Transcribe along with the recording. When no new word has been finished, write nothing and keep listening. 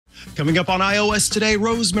Coming up on iOS today,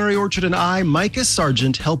 Rosemary Orchard and I, Mikah,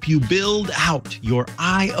 Sargent, help you build out your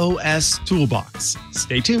iOS toolbox.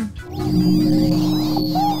 Stay tuned.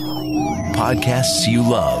 Podcasts you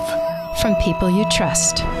love. From people you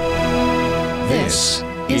trust. This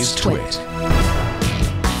is Twit.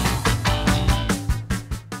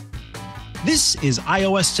 This is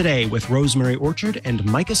iOS Today with Rosemary Orchard and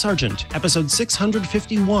Mikah Sargent, episode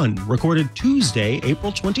 651, recorded Tuesday,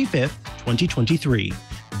 April 25th, 2023.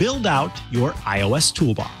 Build out your iOS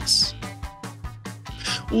toolbox.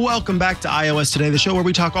 Welcome back to iOS Today, the show where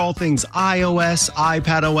we talk all things iOS,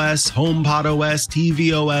 iPadOS, HomePodOS,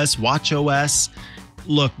 tvOS, watchOS.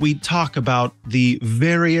 Look, we talk about the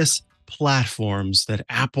various platforms that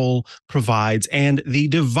Apple provides and the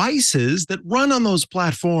devices that run on those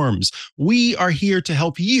platforms. We are here to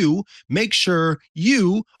help you make sure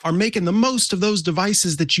you are making the most of those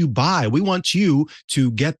devices that you buy. We want you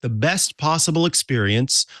to get the best possible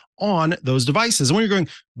experience on those devices. And when you're going,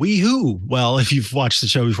 WeHoo, well, if you've watched the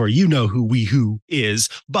show before, you know who WeHoo is.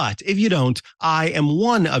 But if you don't, I am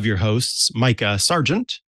one of your hosts, Mikah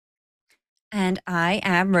Sargent. And I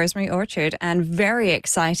am Rosemary Orchard, and very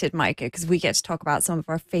excited, Mikah, because we get to talk about some of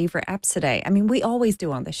our favorite apps today. I mean, we always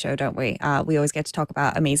do on this show, don't we? We always get to talk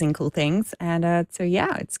about amazing, cool things. And so,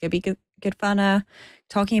 yeah, it's going to be good fun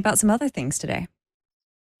talking about some other things today.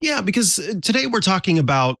 Yeah, because today we're talking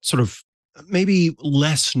about sort of maybe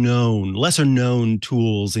lesser known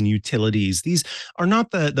tools and utilities. These are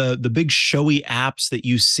not the big showy apps that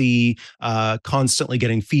you see constantly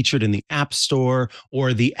getting featured in the App Store,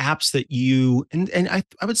 or the apps that you, and I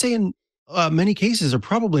would say in many cases are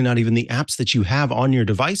probably not even the apps that you have on your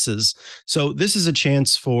devices. So this is a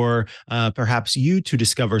chance for perhaps you to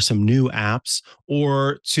discover some new apps,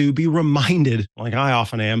 or to be reminded, like I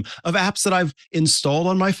often am, of apps that I've installed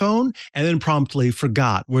on my phone and then promptly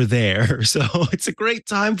forgot were there. So it's a great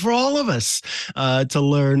time for all of us to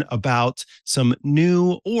learn about some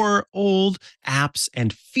new or old apps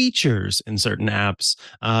and features in certain apps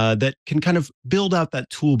that can kind of build out that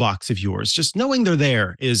toolbox of yours. Just knowing they're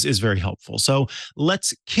there is very helpful. So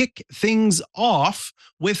let's kick things off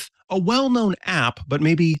with a well-known app, but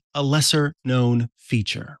maybe a lesser known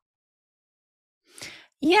feature.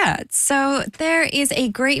 Yeah, so there is a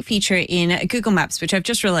great feature in Google Maps, which I've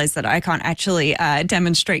just realized that I can't actually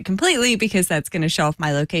demonstrate completely, because that's going to show off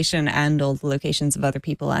my location and all the locations of other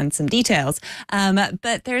people and some details.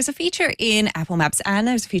 But there's a feature in Apple Maps and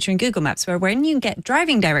there's a feature in Google Maps where when you get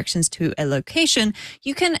driving directions to a location,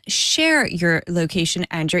 you can share your location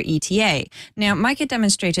and your ETA. Now, Mikah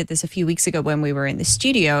demonstrated this a few weeks ago when we were in the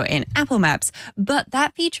studio in Apple Maps, but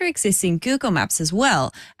that feature exists in Google Maps as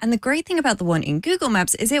well. And the great thing about the one in Google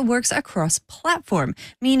Maps is it works across platform,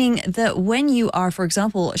 meaning that when you are, for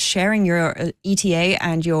example, sharing your ETA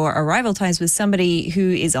and your arrival times with somebody who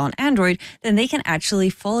is on Android, then they can actually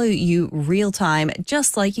follow you real time,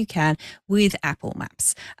 just like you can with Apple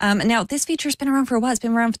Maps. Now, this feature has been around for a while. It's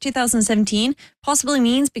been around for 2017. Possibly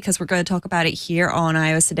means, because we're going to talk about it here on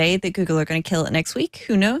iOS Today, that Google are going to kill it next week.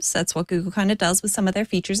 Who knows? That's what Google kind of does with some of their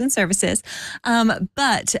features and services.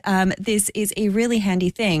 But this is a really handy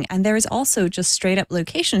thing. And there is also just straight up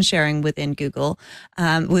location sharing within Google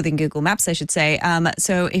Maps, I should say.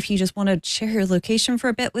 So if you just want to share your location for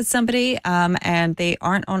a bit with somebody and they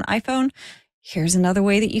aren't on iPhone, here's another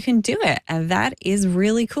way that you can do it. And that is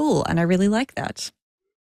really cool. And I really like that.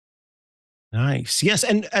 Nice. Yes.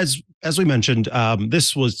 And as we mentioned,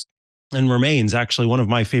 this was and remains actually one of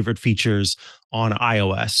my favorite features on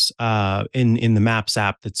iOS in the Maps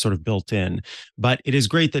app that's sort of built in. But it is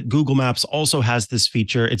great that Google Maps also has this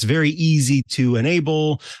feature. It's very easy to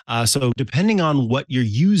enable. So depending on what you're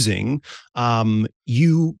using,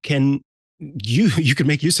 you can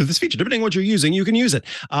make use of this feature. Depending on what you're using, you can use it.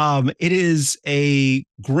 It is a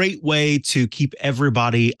great way to keep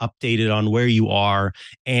everybody updated on where you are.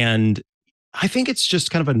 And I think it's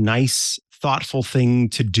just kind of a nice, thoughtful thing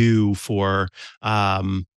to do for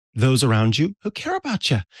those around you who care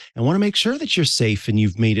about you and want to make sure that you're safe and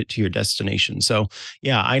you've made it to your destination. So,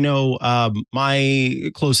 yeah, I know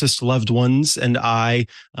my closest loved ones and I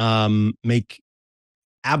make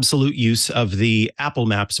absolute use of the Apple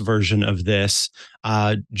Maps version of this,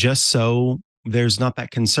 just so there's not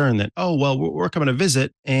that concern that, oh, well, we're coming to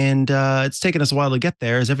visit and it's taken us a while to get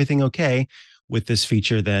there. Is everything okay? With this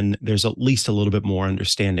feature, then there's at least a little bit more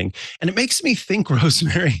understanding. And it makes me think,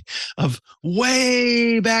 Rosemary, of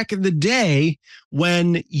way back in the day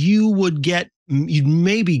when you'd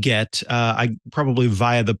maybe get, probably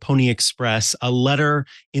via the Pony Express, a letter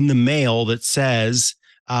in the mail that says,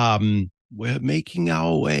 we're making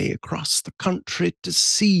our way across the country to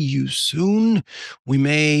see you soon. We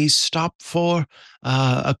may stop for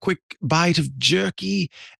a quick bite of jerky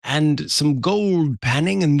and some gold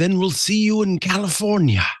panning, and then we'll see you in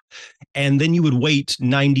California. And then you would wait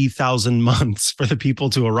 90,000 months for the people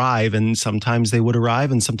to arrive. And sometimes they would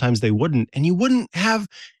arrive and sometimes they wouldn't. And you wouldn't have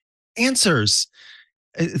answers.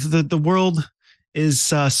 The world is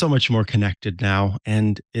so much more connected now.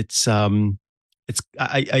 And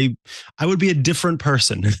I would be a different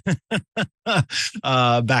person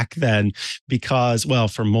back then because, well,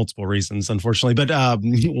 for multiple reasons, unfortunately. But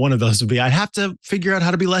one of those would be I'd have to figure out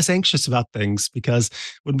how to be less anxious about things because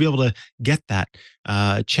I wouldn't be able to get that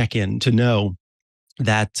check-in to know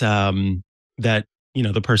that that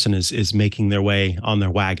the person is making their way on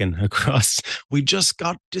their wagon across. We just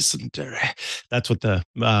got dysentery. That's what the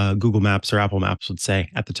Google Maps or Apple Maps would say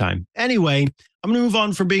at the time. Anyway, I'm going to move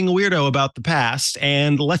on from being a weirdo about the past,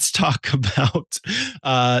 and let's talk about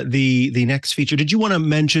the next feature. Did you want to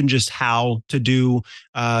mention just how to do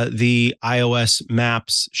the iOS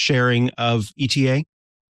Maps sharing of ETA?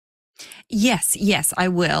 Yes, I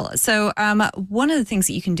will. So one of the things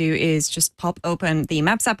that you can do is just pop open the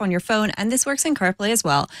Maps app on your phone, and this works in CarPlay as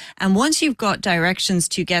well. And once you've got directions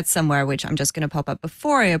to get somewhere, which I'm just going to pop up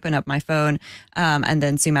before I open up my phone, and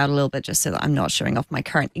then zoom out a little bit just so that I'm not showing off my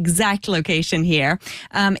current exact location here,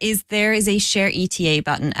 there is a Share ETA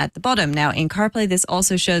button at the bottom. Now in CarPlay, this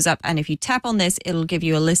also shows up, and if you tap on this, it'll give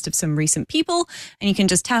you a list of some recent people, and you can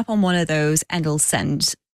just tap on one of those and it'll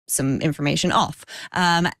send some information off.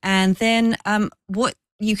 And then what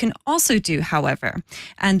you can also do, however,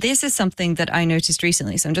 and this is something that I noticed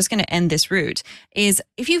recently, so I'm just going to end this route, is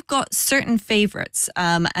if you've got certain favorites,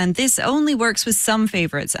 and this only works with some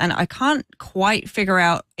favorites, and I can't quite figure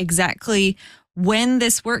out exactly when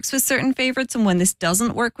this works with certain favorites and when this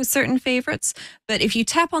doesn't work with certain favorites. But if you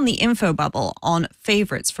tap on the info bubble on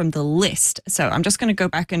favorites from the list, so I'm just going to go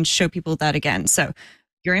back and show people that again. So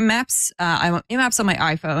you're in Maps. I'm in Maps on my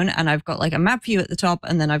iPhone, and I've got like a map view at the top,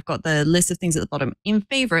 and then I've got the list of things at the bottom. In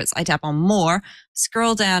Favorites, I tap on More,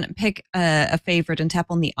 scroll down, and pick a favorite, and tap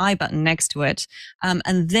on the I button next to it.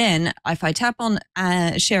 And then if I tap on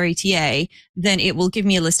Share ETA, then it will give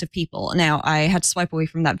me a list of people. Now, I had to swipe away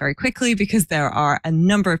from that very quickly because there are a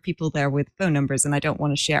number of people there with phone numbers, and I don't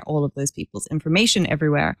want to share all of those people's information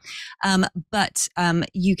everywhere. But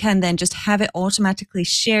you can then just have it automatically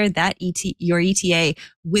share that your ETA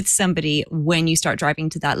with somebody when you start driving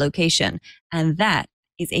to that location. And that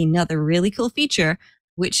is another really cool feature,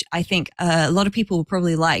 which I think a lot of people will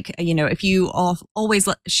probably like. If you always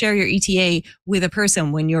share your ETA with a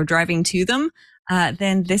person when you're driving to them,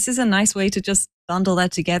 then this is a nice way to just bundle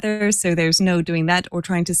that together. So there's no doing that or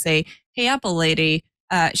trying to say, hey, Apple lady,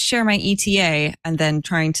 share my ETA, and then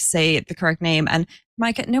trying to say the correct name. And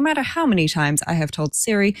Mikah, no matter how many times I have told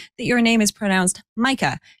Siri that your name is pronounced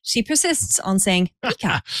Mikah, she persists on saying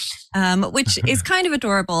Mika, which is kind of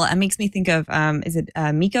adorable and makes me think of, is it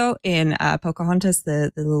Miko in Pocahontas,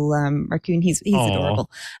 the little raccoon? He's adorable.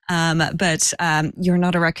 But you're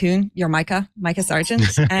not a raccoon. You're Mikah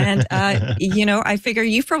Sargent. And, I figure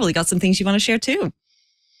you've probably got some things you want to share too.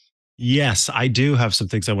 Yes, I do have some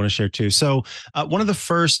things I want to share too. So one of the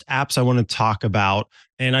first apps I want to talk about,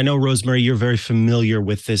 and I know, Rosemary, you're very familiar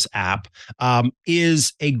with this app,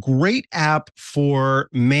 is a great app for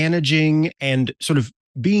managing and sort of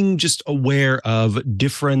being just aware of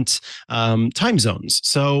different time zones.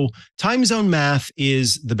 So time zone math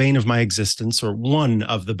is the bane of my existence, or one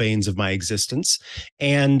of the banes of my existence.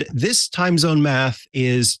 And this time zone math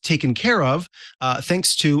is taken care of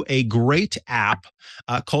thanks to a great app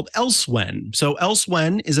called Elsewhen. So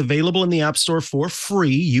Elsewhen is available in the App Store for free.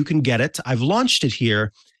 You can get it. I've launched it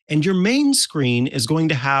here. And your main screen is going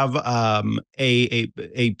to have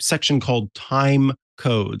a section called Time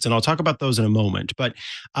Codes, and I'll talk about those in a moment. But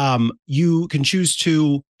you can choose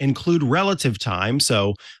to include relative time.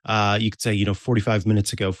 So you could say, 45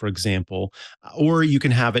 minutes ago, for example, or you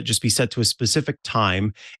can have it just be set to a specific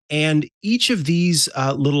time. And each of these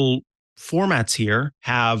little formats here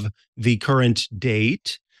have the current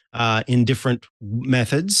date in different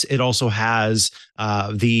methods. It also has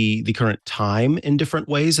the current time in different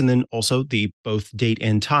ways, and then also the both date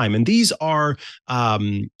and time. And these are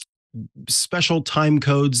special time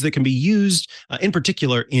codes that can be used in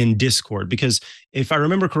particular in Discord, because if I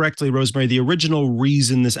remember correctly, Rosemary, the original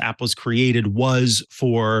reason this app was created was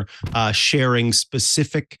for sharing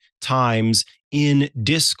specific times in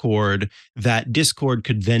Discord that Discord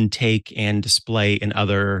could then take and display in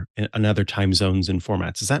other time zones and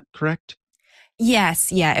formats. Is that correct?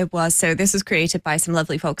 Yes, yeah, it was. So this was created by some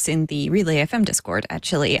lovely folks in the Relay FM Discord,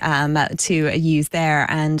 actually, to use there.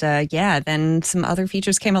 And then some other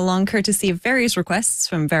features came along courtesy of various requests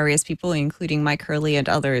from various people, including Mike Hurley and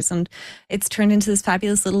others. And it's turned into this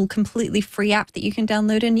fabulous little completely free app that you can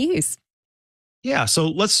download and use. Yeah, so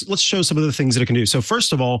let's show some of the things that it can do. So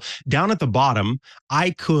first of all, down at the bottom, I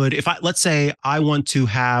could, let's say I want to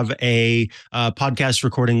have a podcast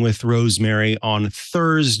recording with Rosemary on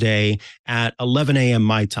Thursday at 11 a.m.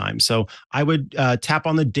 my time. So I would tap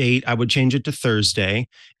on the date, I would change it to Thursday,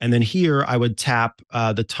 and then here I would tap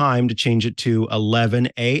the time to change it to 11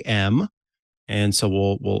 a.m. And so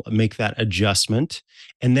we'll make that adjustment.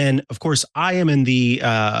 And then, of course, I am in the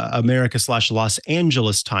America/Los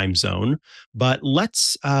Angeles time zone, but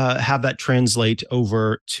let's have that translate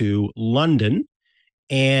over to London.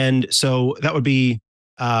 And so that would be,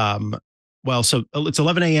 so it's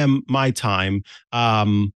 11 a.m. my time.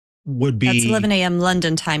 Would be That's 11 a.m.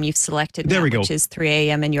 London time you've selected there now, we go. which is 3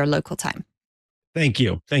 a.m. in your local time. Thank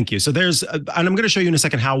you. So there's, and I'm going to show you in a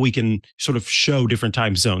second how we can sort of show different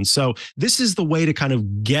time zones. So this is the way to kind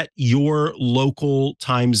of get your local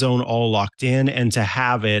time zone all locked in and to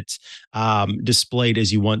have it displayed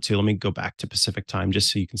as you want to. Let me go back to Pacific time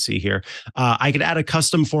just so you can see here. I could add a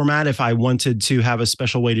custom format if I wanted to have a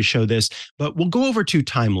special way to show this, but we'll go over to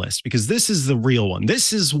time list because this is the real one.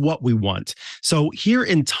 This is what we want. So here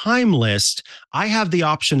in time list, I have the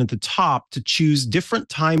option at the top to choose different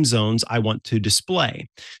time zones I want to display.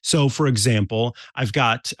 So, for example, I've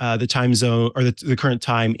got the time zone or the current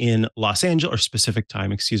time in Los Angeles, or specific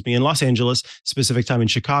time, in Los Angeles, specific time in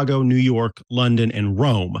Chicago, New York, London, and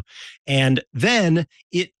Rome. And then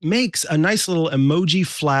it makes a nice little emoji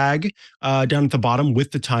flag down at the bottom with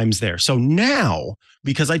the times there. So now,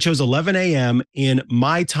 because I chose 11 a.m. in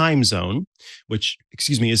my time zone, which,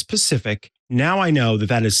 is Pacific, now I know that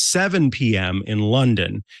that is 7 p.m. in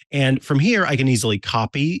London. And from here, I can easily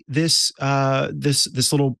copy this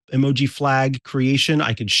this little emoji flag creation.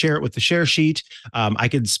 I could share it with the share sheet. I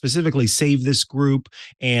could specifically save this group,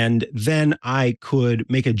 and then I could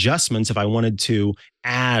make adjustments if I wanted to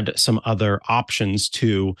add some other options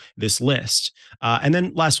to this list. And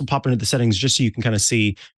then last, we'll pop into the settings just so you can kind of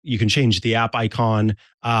see, you can change the app icon,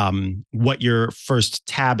 what your first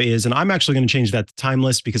tab is. And I'm actually going to change that to time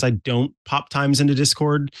list because I don't pop times into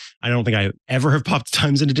Discord. I don't think I ever have popped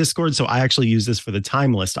times into Discord. So I actually use this for the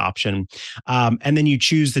time list option. And then you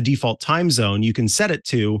choose the default time zone. You can set it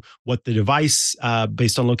to what the device,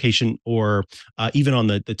 based on location, or even on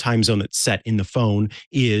the time zone that's set in the phone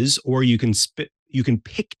is, or you can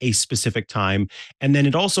pick a specific time. And then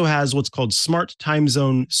it also has what's called Smart Time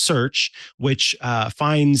Zone Search, which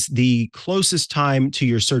finds the closest time to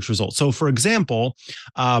your search result. So for example,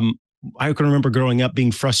 I can remember growing up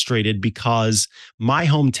being frustrated because my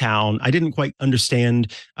hometown, I didn't quite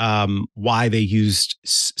understand why they used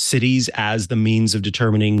cities as the means of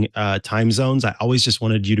determining time zones. I always just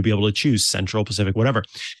wanted you to be able to choose Central, Pacific, whatever.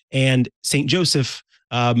 And St. Joseph,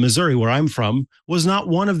 Missouri, where I'm from, was not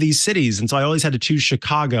one of these cities. And so I always had to choose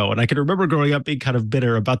Chicago. And I can remember growing up being kind of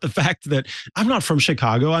bitter about the fact that I'm not from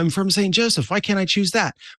Chicago, I'm from St. Joseph. Why can't I choose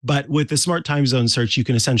that? But with the Smart Time Zone Search, you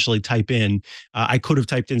can essentially type in, I could have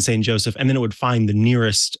typed in St. Joseph, and then it would find the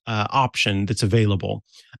nearest option that's available.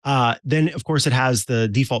 Then, of course, it has the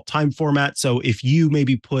default time format. So if you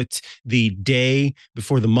maybe put the day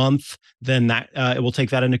before the month, then that it will take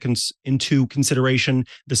that into consideration,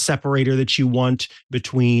 the separator that you want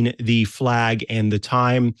between the flag and the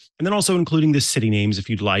time, and then also including the city names if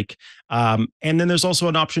you'd like. And then there's also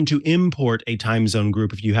an option to import a time zone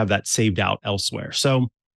group if you have that saved out elsewhere. So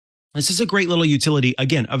this is a great little utility,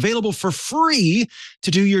 again, available for free to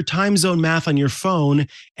do your time zone math on your phone.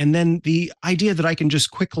 And then the idea that I can just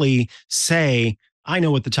quickly say, I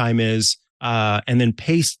know what the time is, and then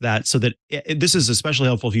paste that so that this is especially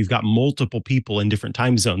helpful if you've got multiple people in different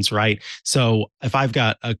time zones, right? So if I've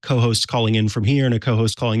got a co-host calling in from here and a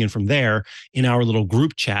co-host calling in from there in our little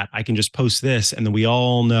group chat, I can just post this and then we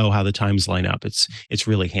all know how the times line up. It's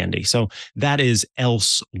really handy. So that is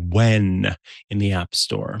Elsewhen in the App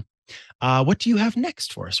Store. What do you have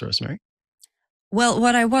next for us, Rosemary? Well,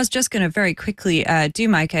 what I was just going to very quickly do,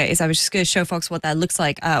 Mikah, is I was just going to show folks what that looks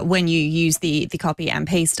like when you use the copy and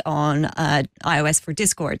paste on iOS for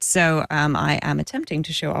Discord. So I am attempting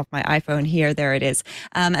to show off my iPhone here. There it is.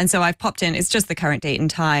 And so I've popped in, it's just the current date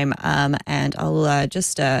and time. And I'll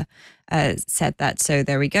just set that. So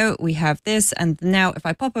there we go. We have this. And now if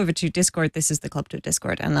I pop over to Discord, this is the Club to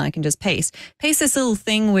Discord, and I can just paste this little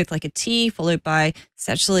thing with like a T followed by It's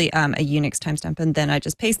actually a Unix timestamp, and then I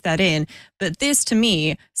just paste that in. But this to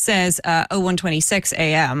me says 01:26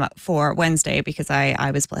 a.m. for Wednesday because I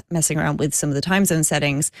was messing around with some of the time zone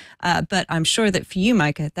settings. But I'm sure that for you,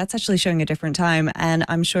 Mikah, that's actually showing a different time. And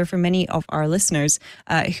I'm sure for many of our listeners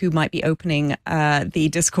who might be opening the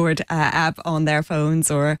Discord app on their phones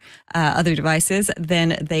or other devices,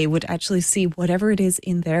 then they would actually see whatever it is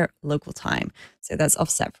in their local time. So that's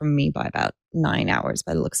offset from me by about 9 hours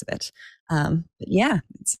by the looks of it. But yeah,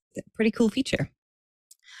 it's a pretty cool feature.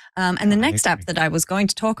 And the next app that I was going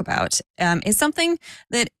to talk about is something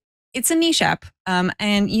that it's a niche app,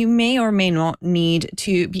 and you may or may not need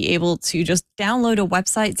to be able to just download a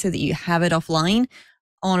website so that you have it offline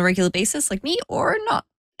on a regular basis like me, or not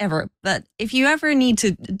ever. But if you ever need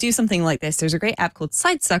to do something like this, there's a great app called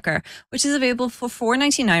SiteSucker, which is available for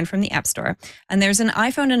 $4.99 from the App Store. And there's an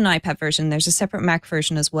iPhone and an iPad version. There's a separate Mac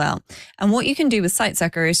version as well. And what you can do with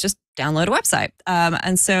SiteSucker is just download a website.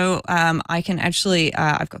 And so I can actually,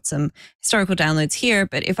 I've got some historical downloads here,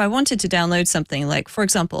 but if I wanted to download something like, for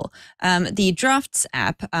example, the Drafts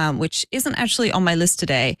app, which isn't actually on my list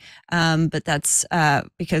today, but that's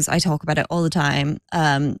because I talk about it all the time.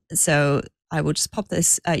 So I will just pop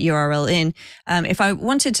this URL in. If I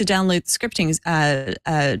wanted to download the scripting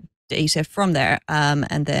data from there,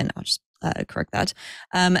 and then I'll just correct that,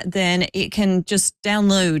 then it can just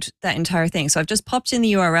download that entire thing. So I've just popped in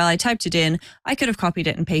the URL, I typed it in, I could have copied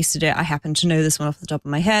it and pasted it. I happen to know this one off the top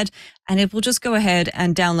of my head, and it will just go ahead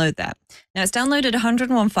and download that. Now it's downloaded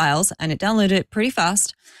 101 files, and it downloaded it pretty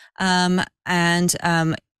fast.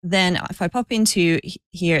 Then if I pop into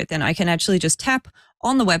here, then I can actually just tap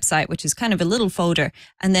on the website, which is kind of a little folder,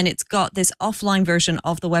 and then it's got this offline version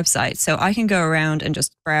of the website. So I can go around and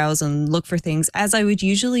just browse and look for things as I would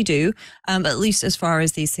usually do, at least as far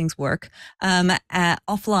as these things work,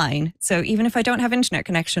 offline. So even if I don't have internet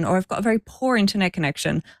connection, or I've got a very poor internet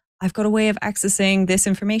connection, I've got a way of accessing this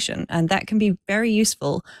information, and that can be very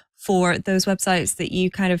useful for those websites that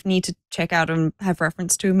you kind of need to check out and have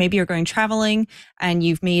reference to. Maybe you're going traveling and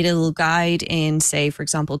you've made a little guide in, say, for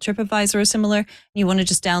example, TripAdvisor or similar, and you want to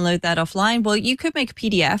just download that offline. Well, you could make a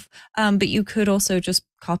PDF, but you could also just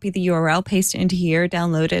copy the URL, paste it into here,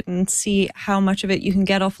 download it, and see how much of it you can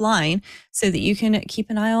get offline so that you can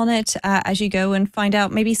keep an eye on it as you go and find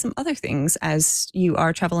out maybe some other things as you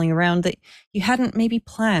are traveling around that you hadn't maybe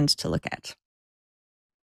planned to look at.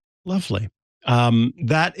 Lovely.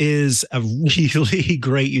 That is a really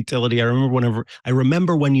great utility. I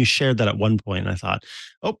remember when you shared that at one point, I thought,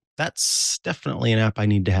 oh, that's definitely an app I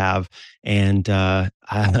need to have. And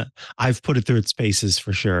I've put it through its paces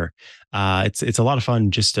for sure. It's a lot of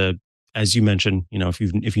fun just to, as you mentioned,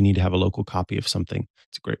 if you need to have a local copy of something,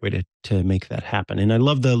 it's a great way to make that happen. And I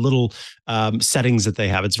love the little settings that they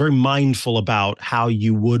have. It's very mindful about how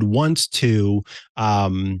you would want to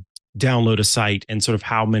download a site and sort of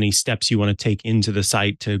how many steps you want to take into the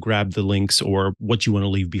site to grab the links or what you want to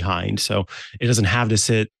leave behind. So it doesn't have to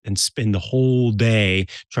sit and spend the whole day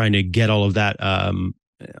trying to get all of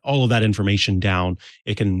that information down.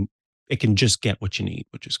 It can just get what you need,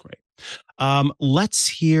 which is great.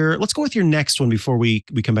 Let's go with your next one before we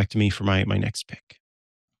come back to me for my next pick.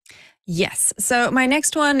 Yes. So my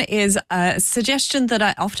next one is a suggestion that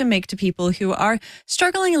I often make to people who are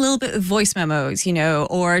struggling a little bit with voice memos,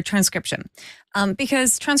 or transcription.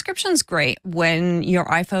 Because transcription's great when your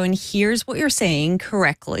iPhone hears what you're saying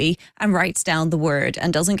correctly and writes down the word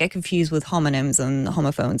and doesn't get confused with homonyms and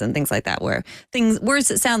homophones and things like that, where words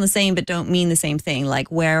that sound the same but don't mean the same thing,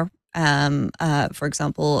 like where, for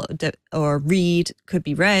example, or read could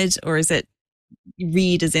be read, or is it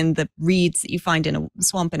reed as in the reeds that you find in a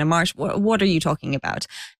swamp in a marsh? What are you talking about?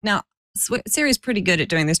 Now, Siri's pretty good at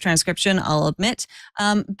doing this transcription, I'll admit.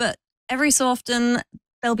 But every so often,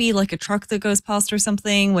 there'll be like a truck that goes past or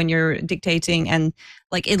something when you're dictating, and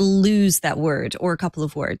like it'll lose that word or a couple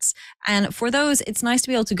of words. And for those, it's nice to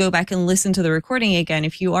be able to go back and listen to the recording again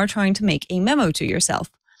if you are trying to make a memo to yourself.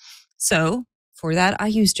 So for that, I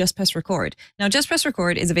use Just Press Record. Now, Just Press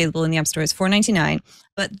Record is available in the App Store. It's $4.99.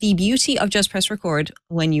 But the beauty of Just Press Record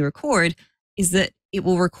when you record is that it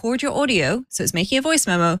will record your audio, so it's making a voice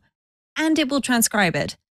memo, and it will transcribe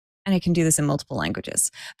it. And I can do this in multiple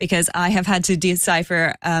languages because I have had to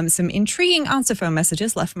decipher some intriguing answer phone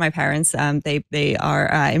messages left from my parents. They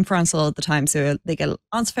are in France all the time, so they get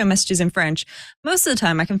answer phone messages in French. Most of the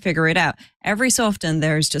time, I can figure it out. every so often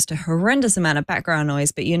there's just a horrendous amount of background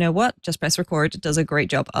noise, but you know what? Just press record. It does a great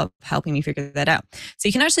job of helping me figure that out. So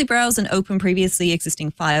you can actually browse and open previously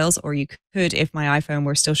existing files, or you could, if my iPhone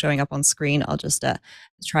were still showing up on screen, I'll just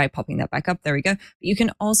try popping that back up. There we go. But you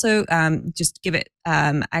can also just give it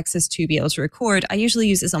access to be able to record. I usually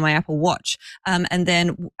use this on my Apple Watch. And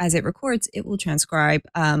then as it records, it will transcribe,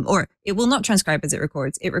 or it will not transcribe as it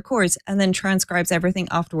records. It records and then transcribes everything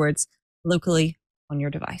afterwards locally on your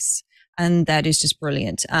device. And that is just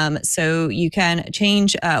brilliant. So you can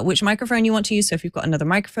change which microphone you want to use. So if you've got another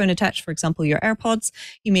microphone attached, for example, your AirPods,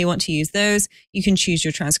 you may want to use those. You can choose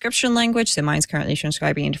your transcription language. So mine's currently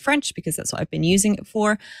transcribing into French because that's what I've been using it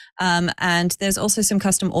for. And there's also some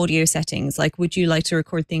custom audio settings, like would you like to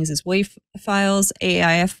record things as WAV files,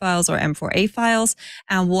 AIF files, or M4A files?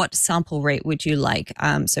 And what sample rate would you like?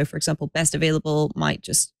 So for example, best available might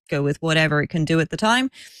just go with whatever it can do at the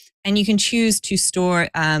time. And you can choose to store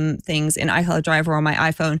things in iCloud Drive or on my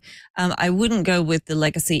iPhone. I wouldn't go with the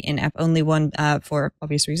legacy in-app only one for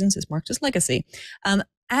obvious reasons. It's marked as legacy.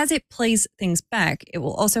 As it plays things back, it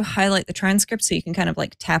will also highlight the transcript. So you can kind of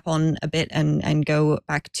like tap on a bit and go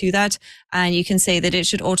back to that. And you can say that it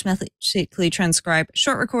should automatically transcribe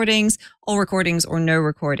short recordings, all recordings, or no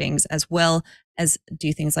recordings, as well as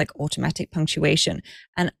do things like automatic punctuation.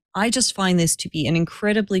 And I just find this to be an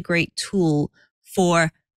incredibly great tool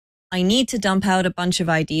for I need to dump out a bunch of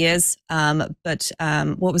ideas, but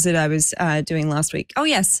what was it I was doing last week? Oh,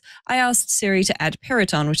 yes. I asked Siri to add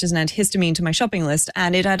Puritan, which is an antihistamine, to my shopping list,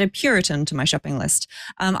 and it added Puritan to my shopping list.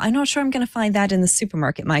 I'm not sure I'm going to find that in the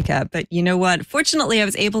supermarket, Mikah, but you know what? Fortunately, I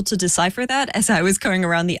was able to decipher that as I was going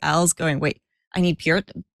around the aisles going, wait, I need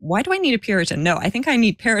Puritan. Why do I need a Puritan? No, I think I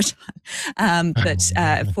need Puritan. But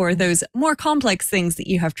for those more complex things that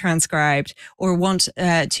you have transcribed or want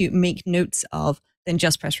to make notes of, then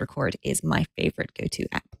Just Press Record is my favorite go-to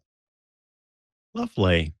app.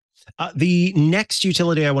 Lovely. The next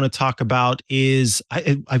utility I want to talk about is,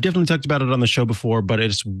 I've definitely talked about it on the show before, but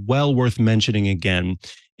it's well worth mentioning again.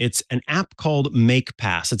 It's an app called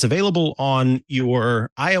MakePass. It's available on your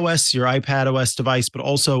iOS, your iPadOS device, but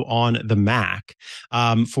also on the Mac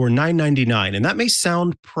for $9.99. And that may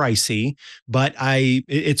sound pricey, but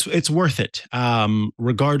it's worth it,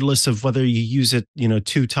 regardless of whether you use it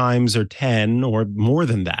 2 times or 10 or more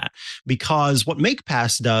than that. Because what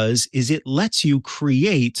MakePass does is it lets you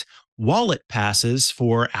create wallet passes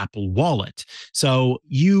for Apple Wallet. So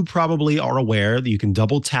you probably are aware that you can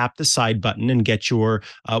double tap the side button and get your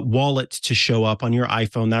wallet to show up on your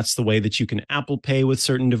iPhone. That's the way that you can Apple Pay with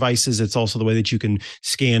certain devices. It's also the way that you can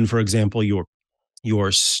scan, for example, your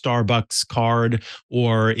Starbucks card,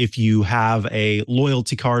 or if you have a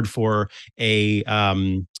loyalty card for a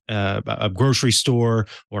grocery store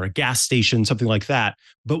or a gas station, something like that.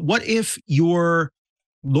 But what if your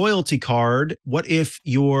loyalty card, what if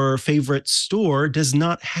your favorite store does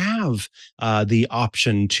not have the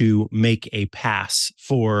option to make a pass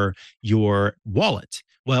for your wallet?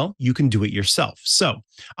 Well, you can do it yourself. So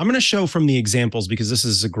I'm going to show from the examples because this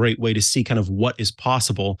is a great way to see kind of what is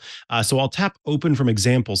possible. So I'll tap open from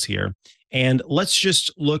examples here, and let's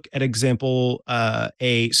just look at example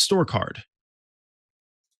a store card.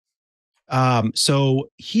 So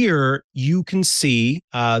here you can see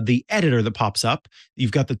the editor that pops up.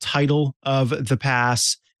 You've got the title of the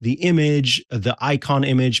pass, the image, the icon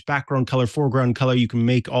image, background color, foreground color. You can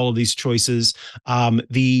make all of these choices.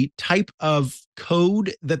 The type of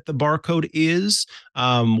code that the barcode is,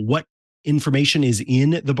 what information is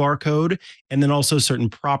in the barcode, and then also certain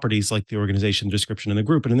properties like the organization, description, and the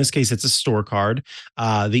group. And in this case, it's a store card.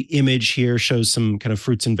 The image here shows some kind of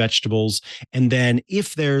fruits and vegetables. And then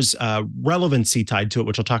if there's relevancy tied to it,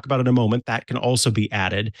 which I'll talk about in a moment, that can also be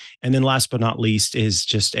added. And then last but not least is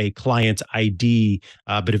just a client ID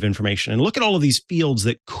bit of information. And look at all of these fields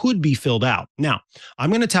that could be filled out. Now,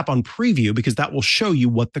 I'm going to tap on preview because that will show you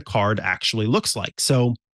what the card actually looks like.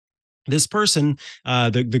 So this person,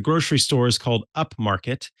 the grocery store is called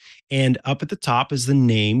Upmarket, and up at the top is the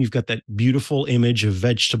name. You've got that beautiful image of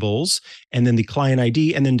vegetables, and then the client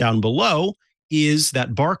ID, and then down below is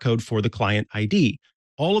that barcode for the client ID.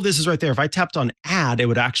 All of this is right there. If I tapped on add, it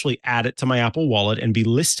would actually add it to my Apple Wallet and be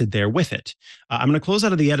listed there with it. I'm going to close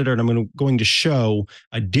out of the editor, and I'm going to show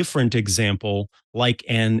a different example, like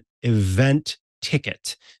an event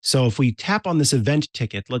ticket. So if we tap on this event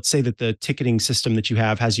ticket, let's say that the ticketing system that you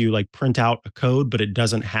have has you like print out a code, but it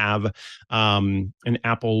doesn't have an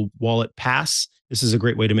Apple Wallet pass. This is a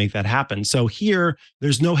great way to make that happen. So here,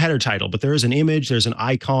 there's no header title, but there is an image, there's an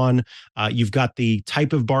icon. You've got the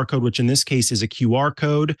type of barcode, which in this case is a QR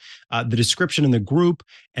code, the description in the group,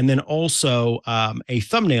 and then also a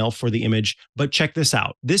thumbnail for the image. But check this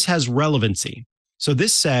out. This has relevancy. So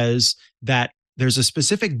this says that there's a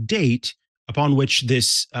specific date upon which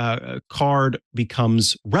this card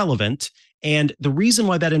becomes relevant. And the reason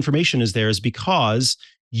why that information is there is because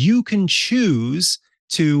you can choose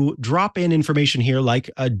to drop in information here like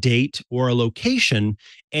a date or a location,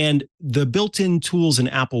 and the built-in tools in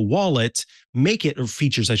Apple Wallet make it, or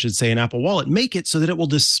features I should say in Apple Wallet, make it so that it will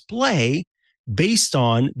display based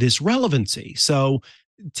on this relevancy. So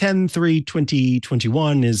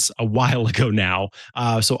 10/3/2021 is a while ago now.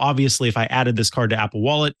 So obviously, if I added this card to Apple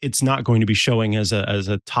Wallet, it's not going to be showing as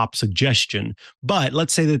a top suggestion. But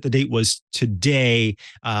let's say that the date was today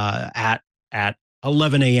at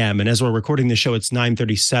 11 a.m. And as we're recording the show, it's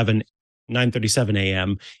 9:37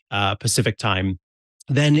 a.m. Pacific time.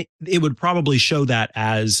 Then it would probably show that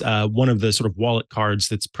as one of the sort of wallet cards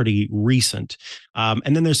that's pretty recent.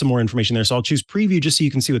 And then there's some more information there. So I'll choose preview just so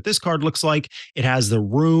you can see what this card looks like. It has the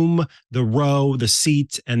room, the row, the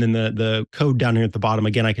seat, and then the code down here at the bottom.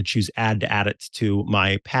 Again, I could choose add to add it to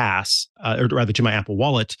my pass, or rather to my Apple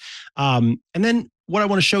Wallet. And then what I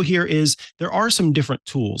want to show here is there are some different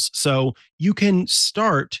tools. So you can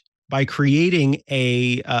start by creating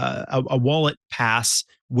a wallet pass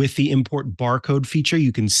with the import barcode feature.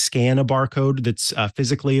 You can scan a barcode that's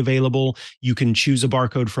physically available. You can choose a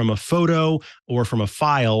barcode from a photo or from a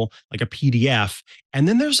file, like a PDF. And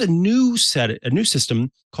then there's a new system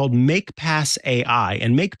called MakePass AI.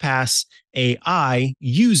 And MakePass AI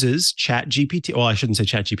uses ChatGPT. Well, I shouldn't say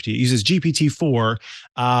ChatGPT. It uses GPT-4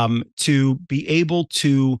 to be able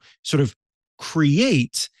to sort of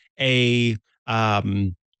create a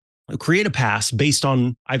pass based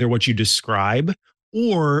on either what you describe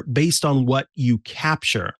or based on what you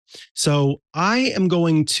capture. So I am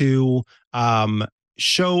going to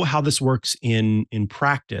show how this works in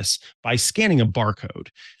practice by scanning a barcode.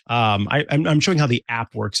 I'm showing how the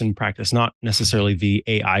app works in practice, not necessarily the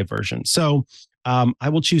AI version. So I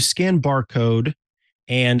will choose scan barcode,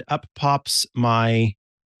 and up pops my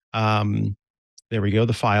there we go,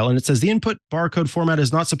 the file. And it says the input barcode format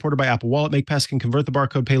is not supported by Apple Wallet. MakePass can convert the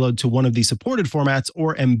barcode payload to one of the supported formats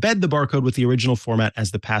or embed the barcode with the original format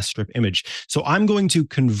as the pass strip image. So I'm going to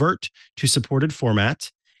convert to supported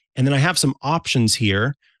format. And then I have some options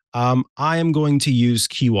here. I am going to use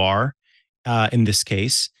QR in this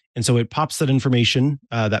case. And so it pops that information,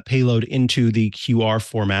 that payload into the QR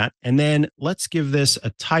format. And then let's give this a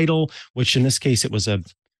title, which in this case, it was a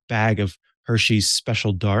bag of Hershey's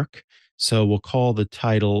Special Dark. So we'll call the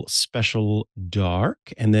title Special Dark,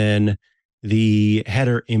 and then the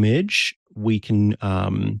header image, we can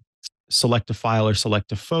select a file or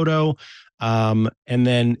select a photo. And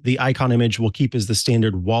then the icon image we'll keep as the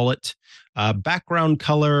standard wallet. Background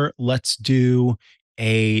color, let's do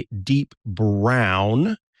a deep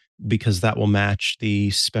brown because that will match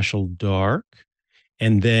the Special Dark.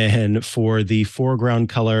 And then for the foreground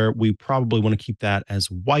color, we probably want to keep that as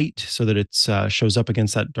white so that it shows up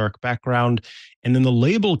against that dark background. And then the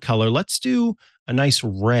label color, let's do a nice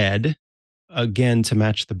red, again, to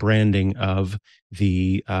match the branding of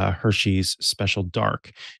the Hershey's Special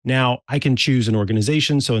Dark. Now, I can choose an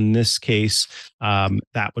organization. So in this case,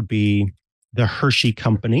 that would be the Hershey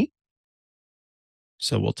Company.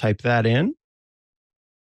 So we'll type that in.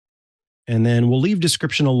 And then we'll leave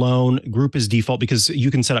description alone. Group is default because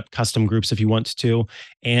you can set up custom groups if you want to.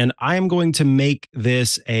 And I am going to make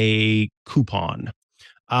this a coupon.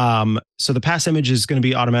 So the pass image is going to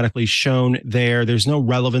be automatically shown there. There's no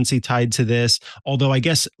relevancy tied to this. Although I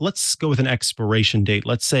guess let's go with an expiration date.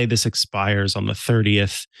 Let's say this expires on the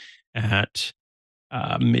 30th at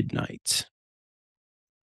midnight.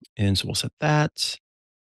 And so we'll set that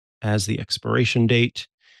as the expiration date.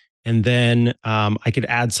 And then I could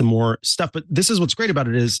add some more stuff. But this is what's great about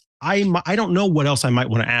it is I don't know what else I might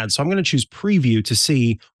want to add. So I'm going to choose preview to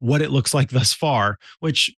see what it looks like thus far,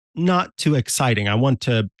 which not too exciting. I want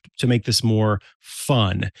to make this more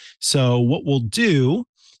fun. So what we'll do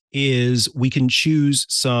is we can choose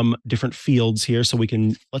some different fields here. So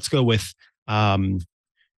let's go with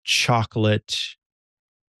chocolate.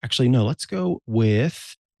 Actually, no, let's go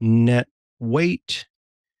with net weight,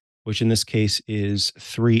 which in this case is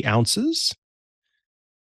 3 ounces.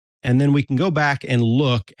 And then we can go back and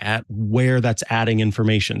look at where that's adding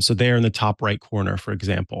information. So there in the top right corner, for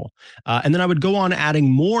example. And then I would go on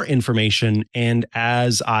adding more information. And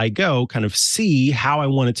as I go, kind of see how I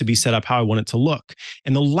want it to be set up, how I want it to look.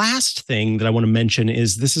 And the last thing that I want to mention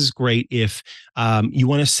is this is great if you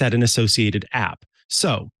want to set an associated app.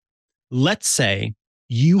 So let's say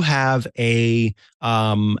you have a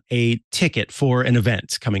ticket for an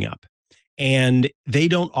event coming up, and they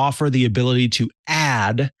don't offer the ability to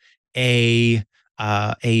add a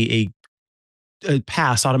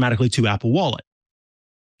pass automatically to Apple Wallet.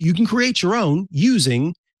 You can create your own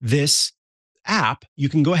using this app. You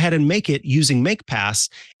can go ahead and make it using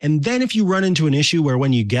MakePass. And then if you run into an issue where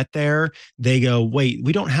when you get there, they go, wait,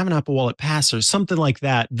 we don't have an Apple Wallet pass or something like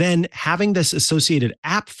that, then having this associated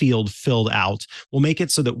app field filled out will make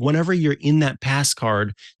it so that whenever you're in that pass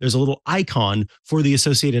card, there's a little icon for the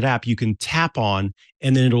associated app you can tap on,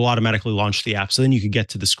 and then it'll automatically launch the app. So then you could get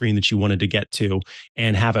to the screen that you wanted to get to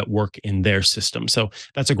and have it work in their system. So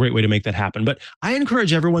that's a great way to make that happen. But I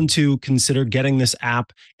encourage everyone to consider getting this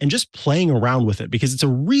app and just playing around with it, because it's a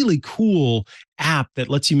really cool app that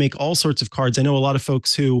lets you make all sorts of cards. I know a lot of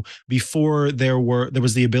folks who, before there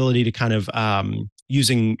was the ability to kind of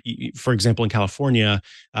using, for example, in California,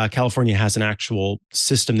 California has an actual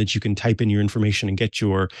system that you can type in your information and get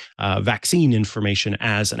your vaccine information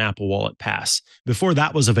as an Apple Wallet pass. Before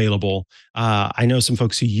that was available, I know some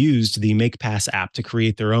folks who used the MakePass app to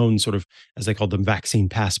create their own sort of, as they called them, vaccine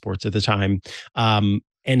passports at the time.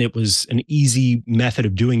 And it was an easy method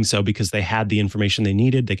of doing so because they had the information they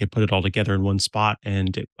needed. They could put it all together in one spot,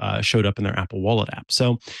 and it showed up in their Apple Wallet app.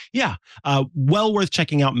 So yeah, well worth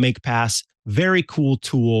checking out MakePass. Very cool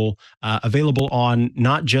tool, available on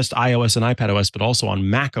not just iOS and iPadOS, but also on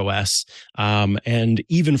macOS. And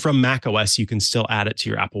even from macOS, you can still add it to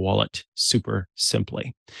your Apple Wallet super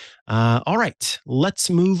simply. All right, let's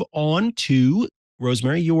move on to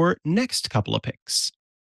Rosemary, your next couple of picks.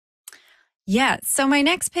 Yeah, so my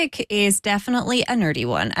next pick is definitely a nerdy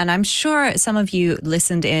one. And I'm sure some of you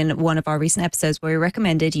listened in one of our recent episodes where we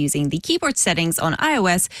recommended using the keyboard settings on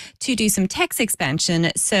iOS to do some text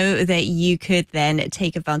expansion so that you could then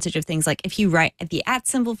take advantage of things like if you write the @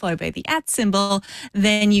 symbol followed by the @ symbol,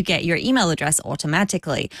 then you get your email address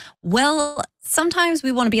automatically. Well, sometimes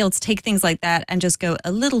we want to be able to take things like that and just go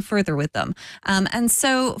a little further with them. And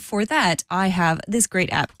so for that, I have this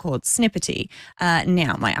great app called Snippety.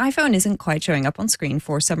 Now, my iPhone isn't quite showing up on screen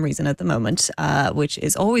for some reason at the moment, which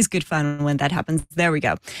is always good fun when that happens. There we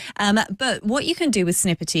go. But what you can do with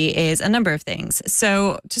Snippety is a number of things.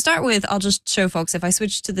 So to start with, I'll just show folks, if I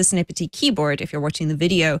switch to the Snippety keyboard, if you're watching the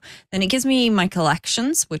video, then it gives me my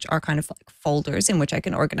collections, which are kind of like folders in which I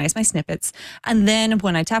can organize my snippets. And then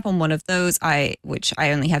when I tap on one of those, which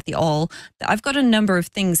I only have the all, I've got a number of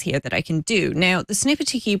things here that I can do. Now, the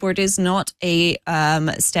Snippety keyboard is not a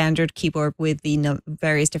standard keyboard with the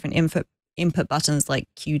various different input buttons like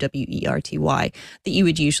Q, W, E, R, T, Y that you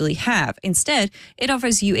would usually have. Instead, it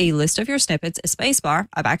offers you a list of your snippets, a spacebar,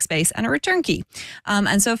 a backspace, and a return key.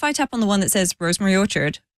 And so if I tap on the one that says Rosemary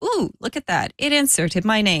Orchard, ooh, look at that. It inserted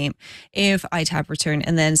my name. If I tap return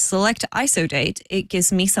and then select ISO date, it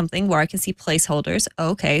gives me something where I can see placeholders.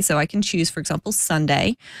 Okay, so I can choose, for example,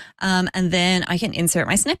 Sunday, and then I can insert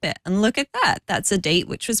my snippet. And look at that. That's a date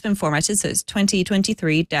which has been formatted. So it's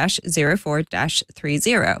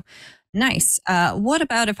 2023-04-30. Nice. What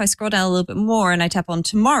about if I scroll down a little bit more and I tap on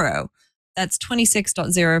tomorrow? That's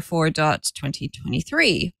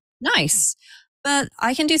 26.04.2023. Nice. But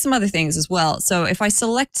I can do some other things as well. So if I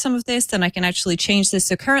select some of this, then I can actually change this.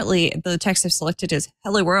 So currently the text I've selected is,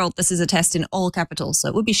 hello world, this is a test in all capitals. So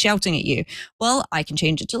it would be shouting at you. Well, I can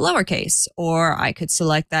change it to lowercase, or I could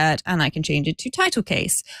select that and I can change it to title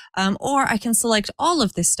case. Or I can select all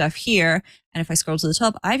of this stuff here. And if I scroll to the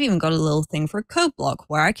top, I've even got a little thing for code block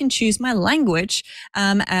where I can choose my language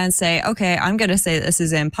and say, okay, I'm going to say this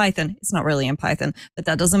is in Python. It's not really in Python, but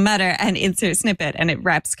that doesn't matter. And insert snippet, and it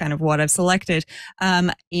wraps kind of what I've selected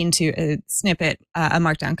into a snippet, a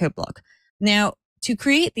markdown code block. Now, to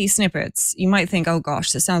create these snippets, you might think, oh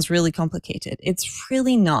gosh, this sounds really complicated. It's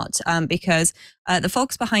really not, because the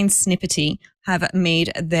folks behind Snippety have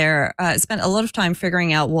spent a lot of time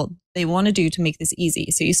figuring out what they want to do to make this easy.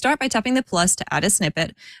 So you start by tapping the plus to add a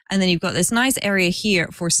snippet, and then you've got this nice area here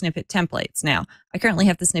for snippet templates. Now, I currently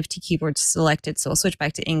have the Snippety keyboard selected, so I'll switch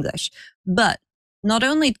back to English. But not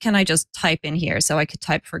only can I just type in here, so I could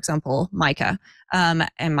type, for example, Mikah, and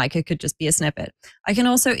Mikah could just be a snippet. I can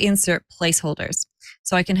also insert placeholders.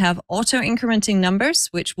 So I can have auto-incrementing numbers,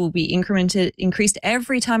 which will be increased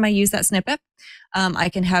every time I use that snippet. I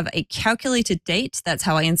can have a calculated date. That's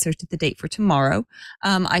how I inserted the date for tomorrow.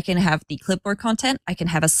 I can have the clipboard content. I can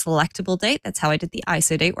have a selectable date. That's how I did the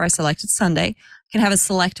ISO date where I selected Sunday. I can have a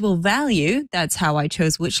selectable value. That's how I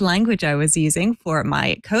chose which language I was using for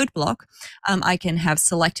my code block. I can have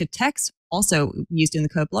selected text, also used in the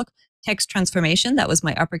code block. Text transformation, that was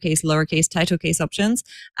my uppercase, lowercase, title case options.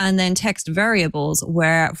 And then text variables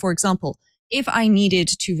where, for example, if I needed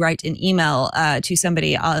to write an email to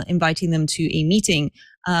somebody inviting them to a meeting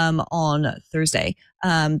on Thursday,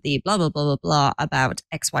 the blah, blah, blah, blah, blah about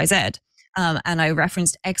XYZ, and I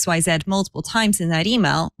referenced XYZ multiple times in that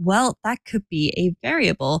email, well, that could be a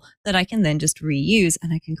variable that I can then just reuse,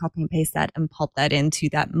 and I can copy and paste that and pop that into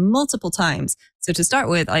that multiple times. So to start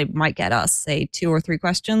with, I might get us, say, 2 or 3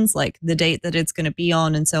 questions, like the date that it's going to be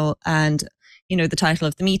on, and the title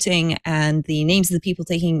of the meeting and the names of the people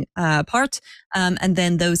taking part. And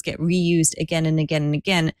then those get reused again and again and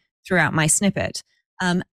again throughout my snippet.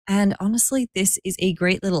 And honestly, this is a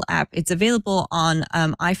great little app. It's available on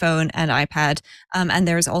iPhone and iPad. And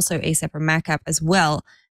there's also a separate Mac app as well.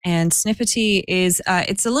 And Snippety is,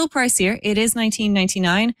 it's a little pricier. It is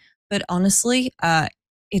 $19.99, but honestly,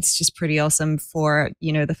 it's just pretty awesome for,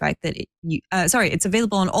 the fact that it's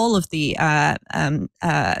available on all of the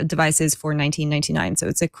devices for $19.99. So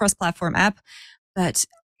it's a cross-platform app, but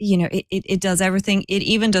it does everything. It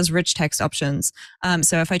even does rich text options.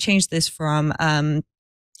 So if I change this from,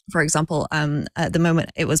 for example, at the moment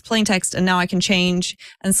it was plain text, and now I can change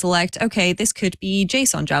and select, okay, this could be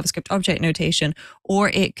JSON, JavaScript object notation, or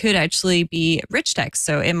it could actually be rich text.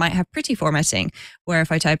 So it might have pretty formatting, where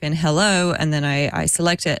if I type in hello and then I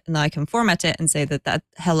select it, and I can format it and say that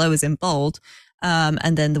hello is in bold.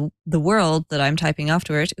 And then the world that I'm typing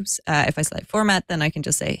afterward, if I select format, then I can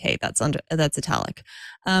just say, hey, that's italic.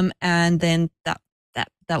 And then that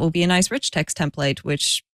will be a nice rich text template,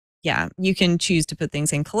 which, yeah, you can choose to put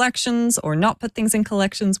things in collections or not put things in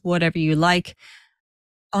collections, whatever you like.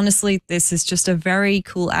 Honestly, this is just a very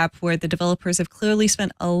cool app where the developers have clearly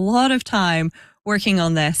spent a lot of time working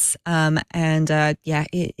on this.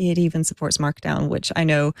 It even supports Markdown, which I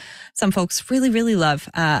know some folks really, really love,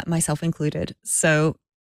 myself included. So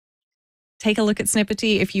take a look at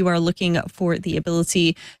Snippety if you are looking for the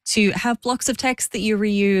ability to have blocks of text that you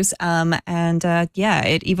reuse.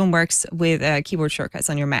 It even works with keyboard shortcuts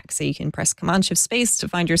on your Mac. So you can press Command-Shift-Space to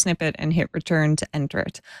find your snippet and hit Return to enter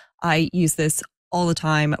it. I use this all the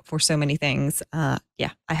time for so many things. I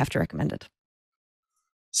have to recommend it.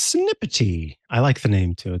 Snippety. I like the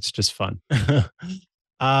name too. It's just fun.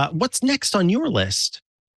 What's next on your list?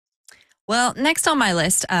 Well, next on my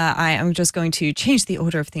list, I am just going to change the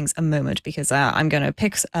order of things a moment because I'm going to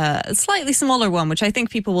pick a slightly smaller one, which I think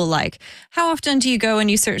people will like. How often do you go and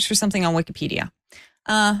you search for something on Wikipedia?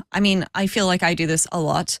 I feel like I do this a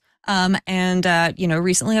lot.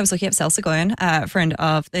 Recently I was looking at SiteSucker, a friend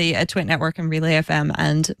of the Twit Network and Relay FM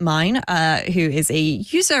and mine, who is a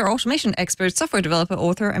user automation expert, software developer,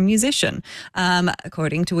 author, and musician,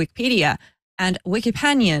 according to Wikipedia. And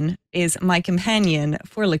Wikipanion is my companion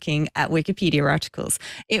for looking at Wikipedia articles.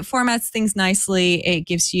 It formats things nicely. It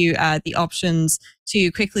gives you the options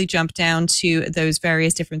to quickly jump down to those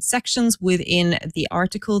various different sections within the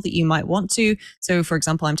article that you might want to. So, for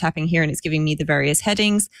example, I'm tapping here and it's giving me the various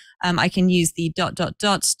headings. I can use the ...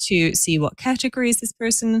 to see what categories this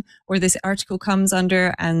person or this article comes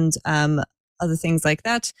under, and other things like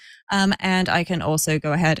that. And I can also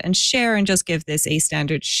go ahead and share and just give this a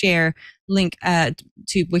standard share link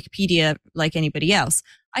to Wikipedia like anybody else.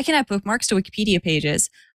 I can add bookmarks to Wikipedia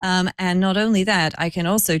pages. And not only that, I can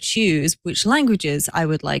also choose which languages I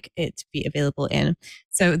would like it to be available in.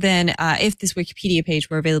 So then if this Wikipedia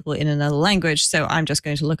page were available in another language, so I'm just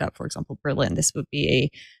going to look up, for example, Berlin. This would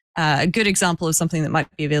be a good example of something that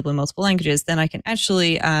might be available in multiple languages. Then I can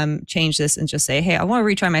actually change this and just say, hey, I want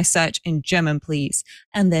to retry my search in German, please,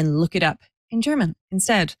 and then look it up in German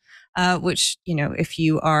instead. Which, if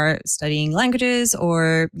you are studying languages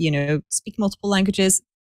or, speak multiple languages,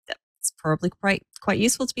 that's probably quite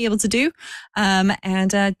useful to be able to do.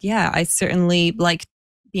 I certainly like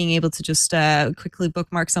being able to just quickly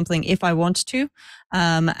bookmark something if I want to.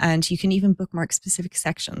 And you can even bookmark specific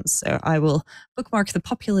sections. So I will bookmark the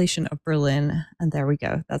population of Berlin, and there we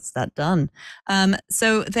go. That's that done.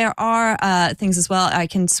 So there are things as well. I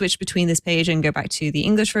can switch between this page and go back to the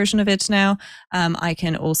English version of it now. I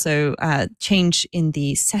can also change in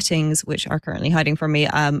the settings, which are currently hiding from me,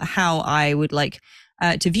 how I would like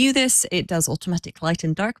To view this, it does automatic light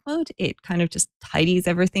and dark mode. It kind of just tidies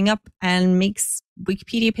everything up and makes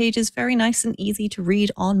Wikipedia pages very nice and easy to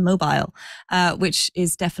read on mobile, which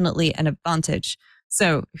is definitely an advantage.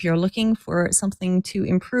 So if you're looking for something to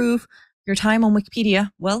improve your time on Wikipedia,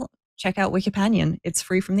 well, check out Wikipanion. It's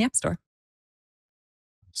free from the App Store.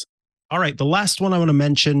 All right. The last one I want to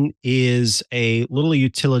mention is a little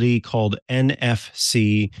utility called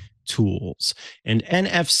NFC Tools. And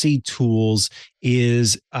NFC Tools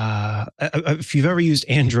is, if you've ever used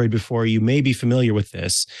Android before, you may be familiar with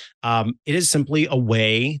this. It is simply a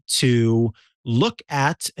way to look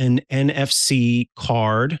at an NFC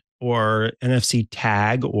card or NFC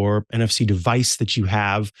tag or NFC device that you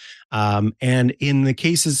have. And in the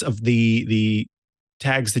cases of the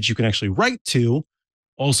tags that you can actually write to,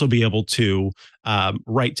 also be able to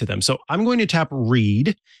write to them. So I'm going to tap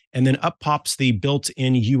read, and then up pops the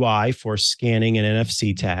built-in UI for scanning an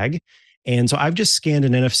NFC tag. And so I've just scanned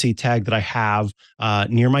an NFC tag that I have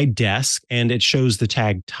near my desk, and it shows the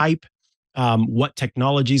tag type, what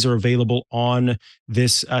technologies are available on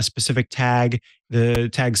this specific tag, the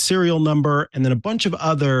tag serial number, and then a bunch of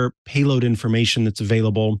other payload information that's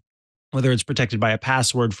available, whether it's protected by a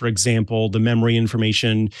password, for example, the memory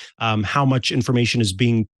information, how much information is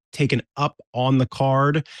being taken up on the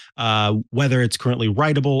card, whether it's currently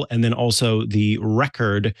writable, and then also the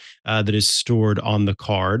record that is stored on the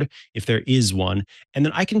card, if there is one. And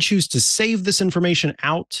then I can choose to save this information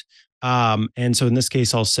out. And so in this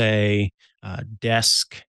case, I'll say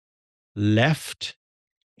desk left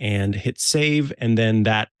and hit save. And then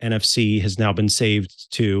that NFC has now been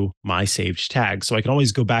saved to my saved tag. So I can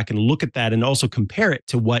always go back and look at that and also compare it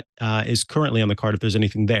to what is currently on the card if there's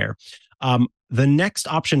anything there. The next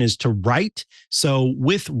option is to write. So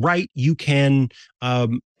with write, you can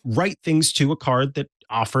write things to a card that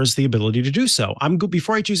offers the ability to do so.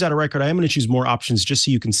 Before I choose out a record, I am going to choose more options just so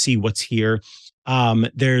you can see what's here.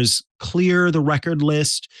 There's clear the record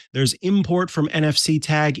list. There's import from NFC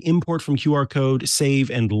tag, import from QR code, save,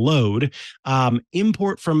 and load.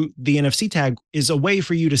 Import from the NFC tag is a way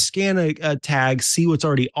for you to scan a tag, see what's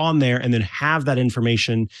already on there, and then have that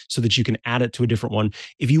information so that you can add it to a different one.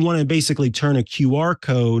 If you want to basically turn a QR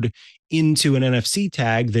code into an NFC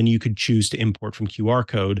tag, then you could choose to import from QR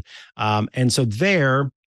code. And so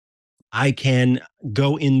there I can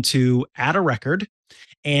go into add a record.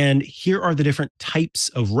 And here are the different types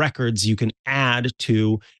of records you can add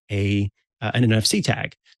to an NFC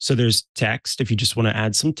tag. So there's text, if you just want to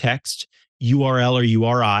add some text, URL or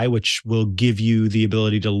URI, which will give you the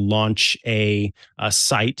ability to launch a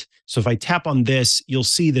site. So if I tap on this, you'll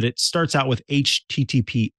see that it starts out with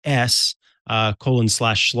HTTPS :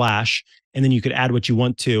 and then you could add what you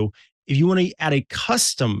want to. If you want to add a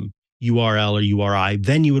custom URL or URI,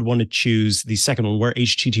 then you would want to choose the second one where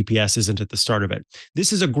HTTPS isn't at the start of it.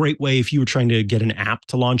 This is a great way if you were trying to get an app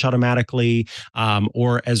to launch automatically,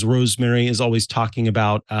 or as Rosemary is always talking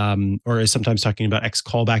about, or is sometimes talking about X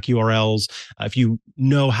callback URLs. If you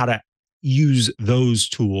know how to use those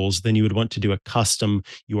tools, then you would want to do a custom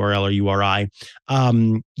URL or URI.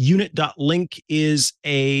 Unit.link is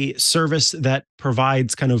a service that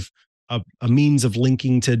provides kind of a means of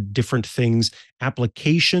linking to different things,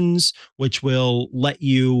 applications, which will let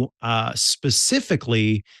you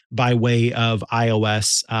specifically by way of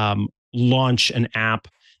iOS launch an app.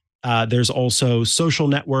 There's also social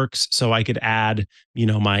networks, so I could add,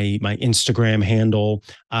 my Instagram handle,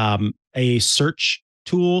 a search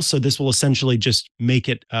tool. So this will essentially just make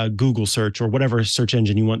it a Google search or whatever search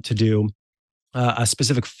engine you want to do, a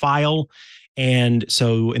specific file. And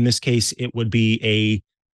so in this case, it would be a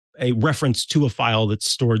reference to a file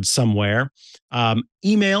that's stored somewhere.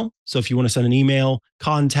 Email. So if you want to send an email,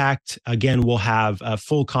 contact, again, we'll have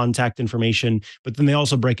full contact information, but then they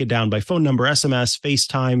also break it down by phone number, SMS,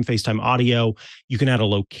 FaceTime audio. You can add a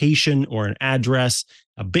location or an address,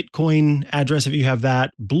 a Bitcoin address if you have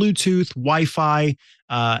that, Bluetooth, Wi-Fi,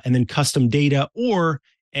 and then custom data,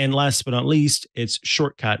 and last but not least, it's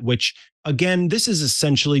shortcut, which again, this is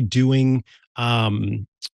essentially doing,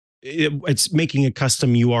 it's making a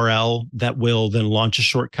custom URL that will then launch a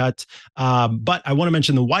shortcut. But I want to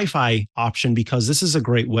mention the Wi-Fi option because this is a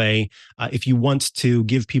great way if you want to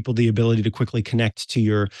give people the ability to quickly connect to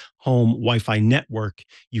your home Wi-Fi network.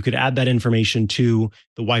 You could add that information to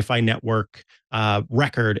the Wi-Fi network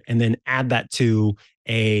record and then add that to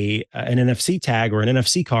an NFC tag or an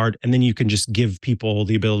NFC card, and then you can just give people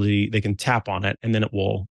the ability, they can tap on it and then it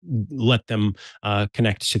will let them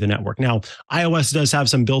connect to the network. Now, iOS does have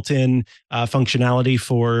some built-in functionality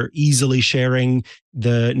for easily sharing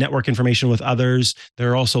the network information with others. There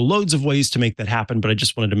are also loads of ways to make that happen, but I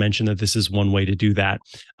just wanted to mention that this is one way to do that.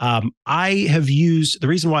 I have used the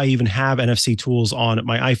reason why I even have NFC tools on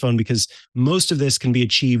my iPhone, because most of this can be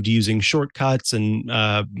achieved using shortcuts, and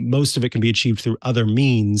most of it can be achieved through other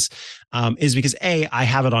means, is because I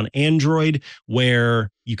have it on Android, where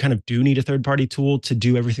you kind of do need a third-party tool to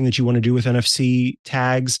do everything that you want to do with NFC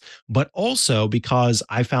tags, but also because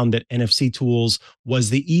I found that NFC tools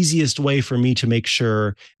was the easiest way for me to make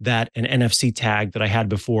sure that an NFC tag that I had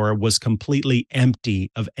before was completely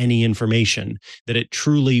empty of any information, that it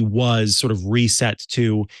truly was sort of reset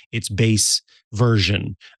to its base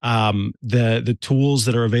version. The tools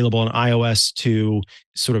that are available on iOS to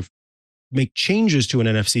sort of make changes to an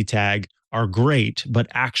NFC tag are great, but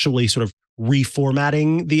actually sort of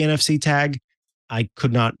reformatting the NFC tag, I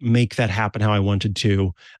could not make that happen how I wanted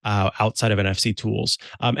to outside of NFC Tools.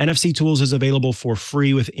 NFC Tools is available for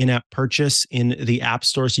free with in-app purchase in the App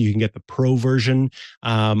Store, so you can get the Pro version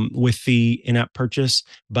with the in-app purchase.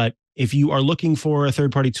 But if you are looking for a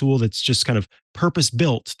third-party tool that's just kind of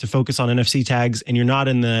purpose-built to focus on NFC tags, and you're not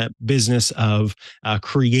in the business of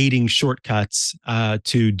creating shortcuts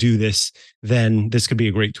to do this, then this could be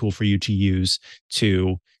a great tool for you to use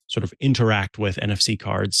to sort of interact with NFC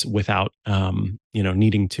cards without,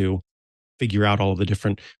 needing to figure out all of the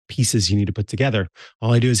different pieces you need to put together.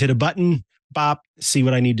 All I do is hit a button, bop, see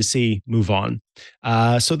what I need to see, move on.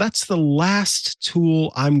 So that's the last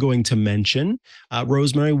tool I'm going to mention.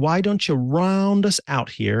 Rosemary, why don't you round us out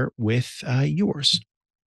here with yours?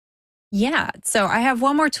 Yeah, so I have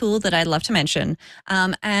one more tool that I'd love to mention,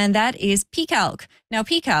 and that is PCalc. Now,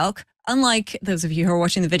 PCalc, unlike those of you who are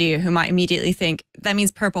watching the video who might immediately think that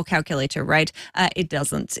means purple calculator, right? It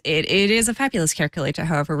doesn't. It is a fabulous calculator,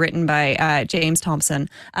 however, written by James Thompson,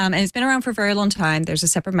 and it's been around for a very long time. There's a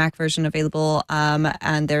separate Mac version available,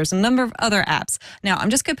 and there's a number of other apps. Now, I'm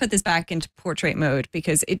just going to put this back into portrait mode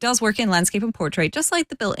because it does work in landscape and portrait, just like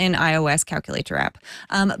the built-in iOS calculator app.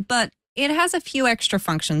 But it has a few extra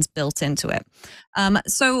functions built into it.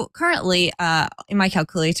 So currently, in my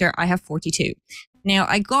calculator, I have 42. Now,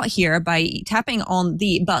 I got here by tapping on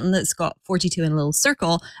the button that's got 42 in a little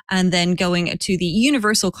circle, and then going to the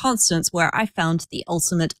universal constants where I found the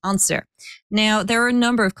ultimate answer. Now, there are a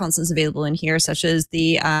number of constants available in here, such as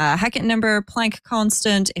the Hackett number, Planck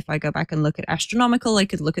constant. If I go back and look at astronomical, I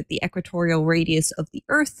could look at the equatorial radius of the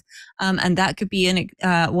Earth, and that could be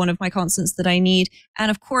one of my constants that I need.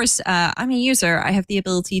 And of course, I'm a user. I have the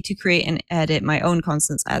ability to create and edit my own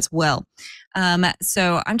constants as well.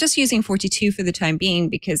 So I'm just using 42 for the time being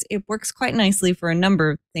because it works quite nicely for a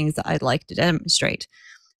number of things that I'd like to demonstrate.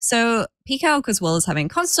 So PCalc, as well as having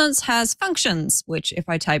constants, has functions, which if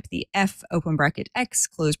I type the F open bracket X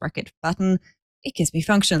close bracket button, it gives me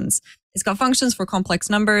functions. It's got functions for complex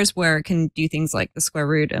numbers where it can do things like the square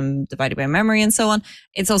root and divided by memory and so on.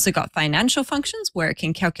 It's also got financial functions where it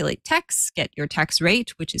can calculate tax, get your tax rate,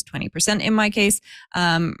 which is 20% in my case,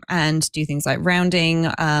 and do things like rounding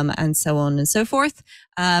and so on and so forth.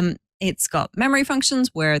 It's got memory functions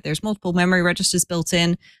where there's multiple memory registers built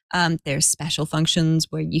in. There's special functions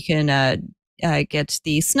where you can get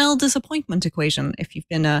the Snell disappointment equation. If you've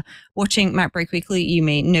been watching Mac Break Weekly, you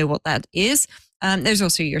may know what that is. There's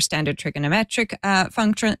also your standard trigonometric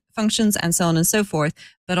functions and so on and so forth.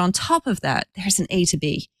 But on top of that, there's an A to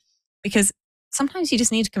B, because sometimes you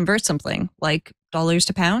just need to convert something like dollars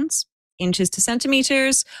to pounds, inches to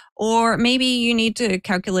centimeters, or maybe you need to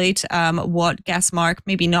calculate what gas mark,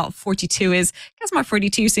 maybe not 42 is. Gas mark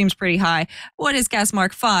 42 seems pretty high. What is gas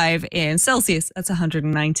mark 5 in Celsius? That's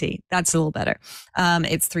 190. That's a little better.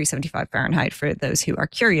 It's 375 Fahrenheit for those who are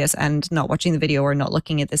curious and not watching the video or not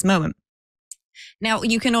looking at this moment. Now,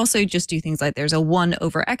 you can also just do things like there's a 1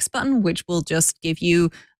 over X button, which will just give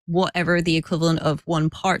you whatever the equivalent of one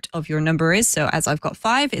part of your number is. So as I've got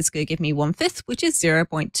 5, it's going to give me 1/5, which is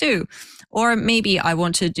 0.2. Or maybe I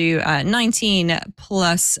want to do 19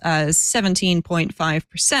 plus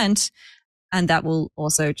 17.5%, and that will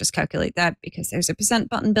also just calculate that because there's a percent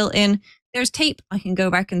button built in. There's tape. I can go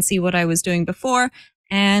back and see what I was doing before.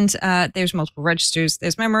 And there's multiple registers.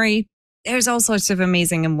 There's memory. There's all sorts of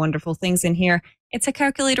amazing and wonderful things in here. It's a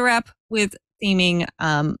calculator app with theming,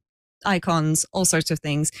 icons, all sorts of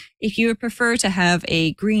things. If you would prefer to have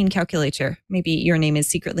a green calculator, maybe your name is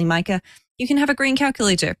secretly Mikah, you can have a green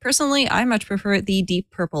calculator. Personally, I much prefer the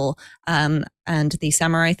deep purple and the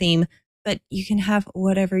samurai theme, but you can have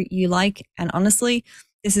whatever you like. And honestly,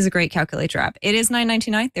 this is a great calculator app. It is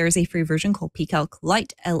 $9.99. There is a free version called PCalc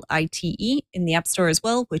Lite, Lite, in the App Store as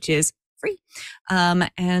well, which is free.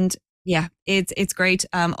 And yeah, it's great.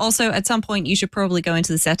 Also, at some point, you should probably go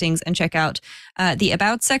into the settings and check out the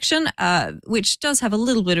About section, which does have a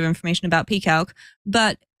little bit of information about PCalc.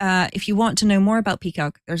 But if you want to know more about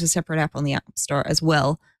PCalc, there's a separate app on the App Store as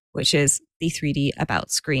well, which is the 3D About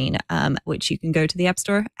screen, which you can go to the App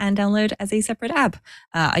Store and download as a separate app.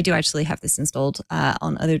 I do actually have this installed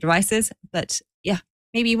on other devices, but yeah,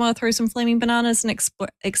 maybe you want to throw some flaming bananas and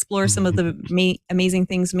explore some of the amazing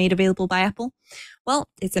things made available by Apple. Well,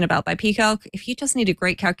 it's an About by PCalc. If you just need a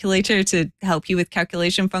great calculator to help you with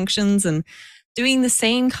calculation functions and doing the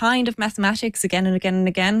same kind of mathematics again and again and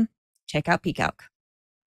again, check out PCalc.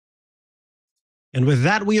 And with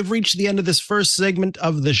that, we have reached the end of this first segment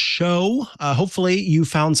of the show. Hopefully, you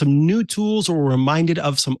found some new tools or were reminded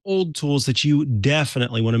of some old tools that you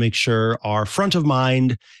definitely want to make sure are front of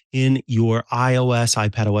mind in your iOS,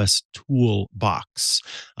 iPadOS toolbox.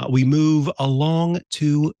 We move along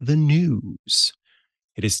to the news.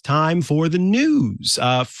 It is time for the news.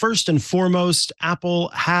 First and foremost, Apple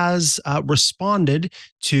has responded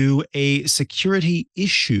to a security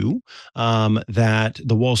issue that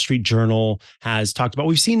the Wall Street Journal has talked about.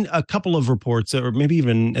 We've seen a couple of reports, or maybe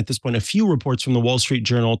even at this point, a few reports from the Wall Street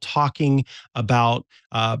Journal talking about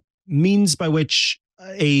means by which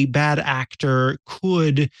a bad actor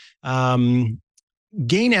could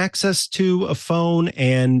gain access to a phone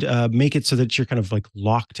and make it so that you're kind of like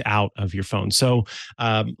locked out of your phone. So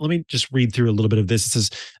let me just read through a little bit of this. It says,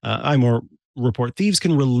 iMore report, thieves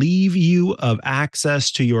can relieve you of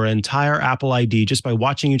access to your entire Apple ID just by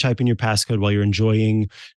watching you type in your passcode while you're enjoying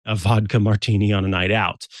a vodka martini on a night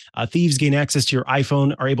out. Thieves gain access to your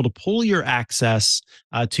iPhone, are able to pull your access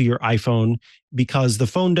to your iPhone because the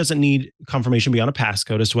phone doesn't need confirmation beyond a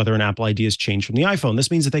passcode as to whether an Apple ID is changed from the iPhone. This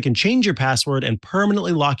means that they can change your password and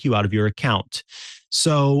permanently lock you out of your account.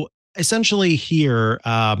 So essentially here,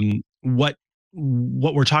 what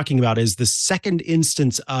we're talking about is the second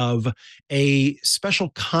instance of a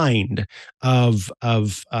special kind of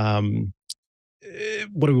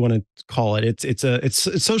what do we want to call it?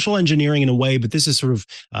 It's social engineering in a way, but this is sort of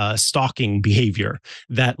stalking behavior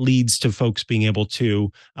that leads to folks being able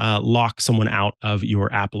to lock someone out of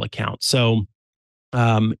your Apple account. So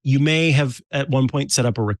you may have at one point set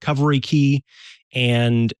up a recovery key,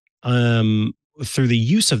 and through the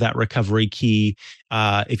use of that recovery key,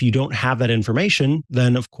 if you don't have that information,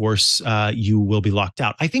 then of course you will be locked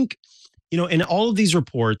out. I think, in all of these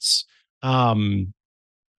reports,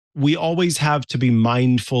 we always have to be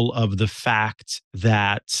mindful of the fact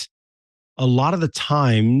that a lot of the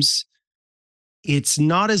times it's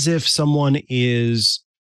not as if someone is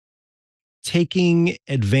taking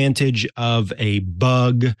advantage of a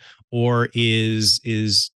bug or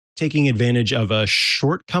is taking advantage of a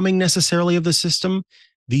shortcoming necessarily of the system.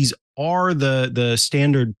 These are the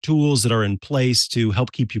standard tools that are in place to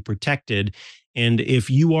help keep you protected. And if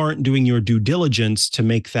you aren't doing your due diligence to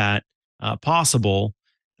make that possible,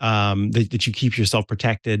 that you keep yourself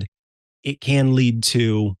protected, it can lead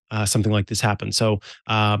to something like this happen. So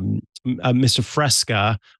Mr.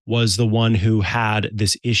 Fresca was the one who had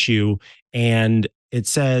this issue, and it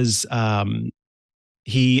says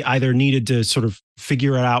he either needed to sort of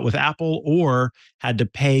figure it out with Apple or had to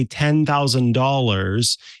pay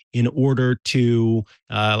 $10,000 in order to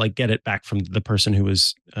get it back from the person who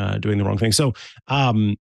was doing the wrong thing. So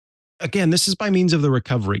again, this is by means of the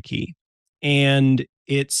recovery key. And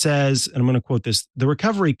it says, and I'm going to quote this, the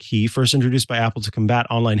recovery key, first introduced by Apple to combat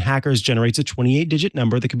online hackers, generates a 28-digit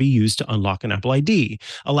number that can be used to unlock an Apple ID.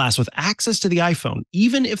 Alas, with access to the iPhone,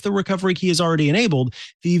 even if the recovery key is already enabled,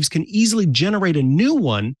 thieves can easily generate a new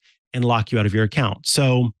one and lock you out of your account.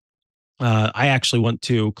 So I actually want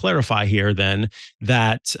to clarify here then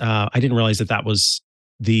that I didn't realize that was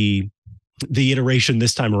the iteration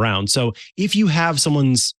this time around. So if you have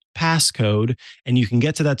someone's passcode and you can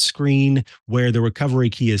get to that screen where the recovery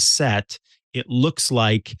key is set, it looks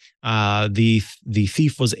like the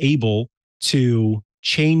thief was able to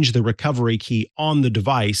change the recovery key on the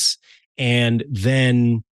device, and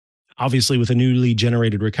then obviously with a newly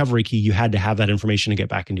generated recovery key, you had to have that information to get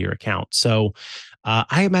back into your account. So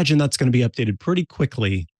I imagine that's going to be updated pretty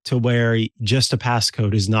quickly to where just a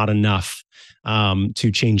passcode is not enough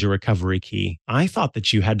to change your recovery key. I thought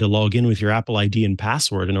that you had to log in with your Apple ID and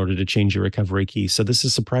password in order to change your recovery key. So this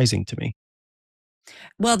is surprising to me.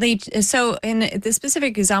 Well, so in the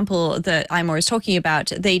specific example that iMore is talking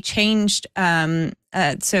about, they changed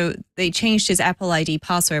so they changed his Apple ID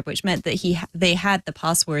password, which meant that they had the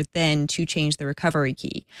password then to change the recovery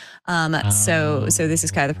key. So this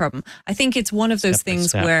is kind of the problem. I think it's one of those Step by things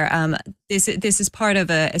step. where this is part of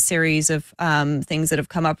a series of things that have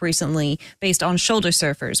come up recently based on shoulder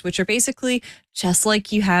surfers, which are basically just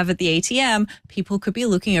like you have at the ATM. People could be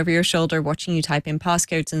looking over your shoulder, watching you type in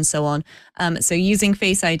passcodes and so on. So using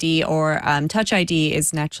Face ID or Touch ID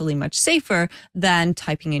is naturally much safer than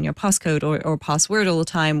typing in your passcode or password all the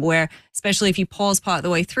time, where especially if you pause part of the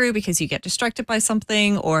way through because you get distracted by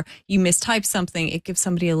something or you mistype something, it gives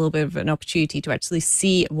somebody a little bit of an opportunity to actually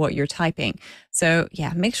see what you're typing. So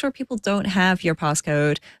yeah, make sure people don't have your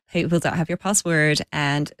passcode, people don't have your password,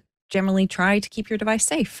 and generally try to keep your device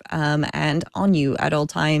safe and on you at all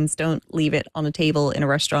times. Don't leave it on a table in a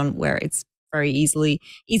restaurant where it's very easy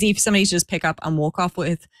for somebody to just pick up and walk off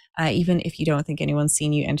with. Even if you don't think anyone's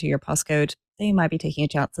seen you enter your passcode, they might be taking a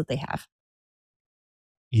chance that they have.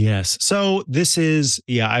 Yes. So this is,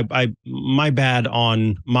 I my bad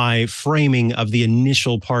on my framing of the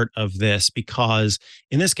initial part of this, because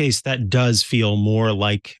in this case, that does feel more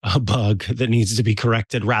like a bug that needs to be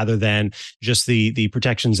corrected rather than just the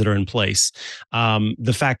protections that are in place.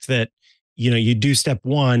 The fact that, you do step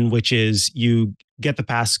one, which is you get the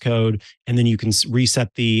passcode and then you can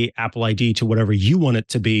reset the Apple ID to whatever you want it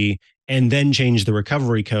to be, and then change the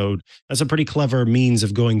recovery code. That's a pretty clever means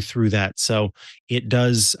of going through that. So it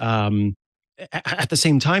does. At the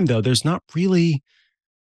same time, though, there's not really,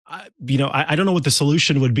 I don't know what the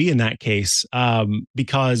solution would be in that case,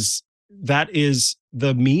 because that is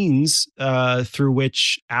the means through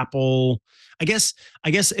which Apple. I guess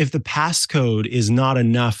if the passcode is not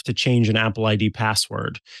enough to change an Apple ID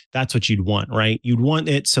password, that's what you'd want, right? You'd want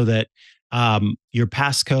it so that your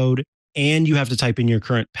passcode and you have to type in your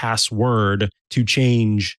current password to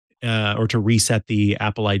change or to reset the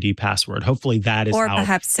Apple ID password. Hopefully that is Or how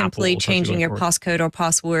perhaps simply Apple approaches changing going your forward. passcode or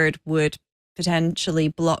password would potentially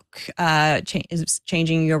block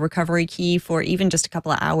changing your recovery key for even just a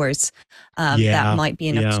couple of hours. That Yeah, might be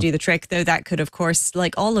enough to yeah. do the trick, though that could, of course,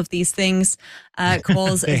 like all of these things,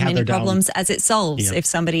 cause They as have many their down. problems as it solves. Yeah. If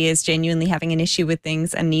somebody is genuinely having an issue with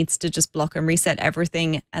things and needs to just block and reset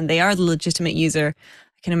everything, and they are the legitimate user,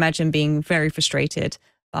 I can imagine being very frustrated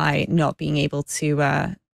by not being able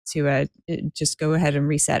to just go ahead and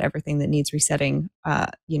reset everything that needs resetting,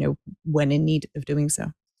 when in need of doing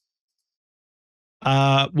so.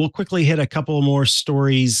 We'll quickly hit a couple more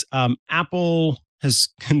stories. Apple has,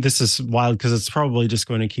 this is wild because it's probably just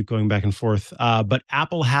going to keep going back and forth. But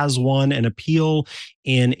Apple has won an appeal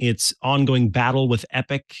in its ongoing battle with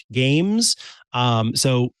Epic Games.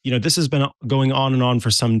 This has been going on and on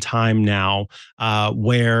for some time now,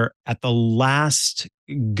 where at the last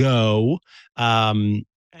go,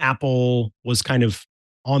 Apple was kind of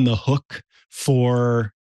on the hook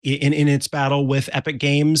for in its battle with Epic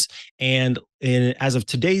Games. And as of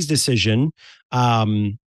today's decision,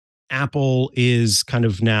 Apple is kind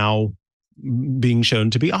of now being shown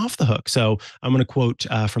to be off the hook. So I'm going to quote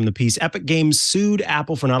from the piece. Epic Games sued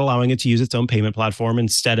Apple for not allowing it to use its own payment platform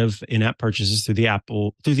instead of in-app purchases through the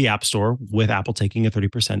App Store, with Apple taking a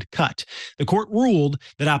 30% cut. The court ruled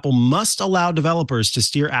that Apple must allow developers to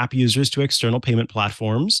steer app users to external payment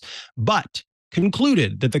platforms, but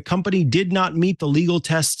concluded that the company did not meet the legal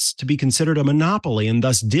tests to be considered a monopoly and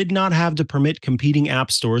thus did not have to permit competing app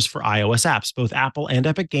stores for iOS apps. Both Apple and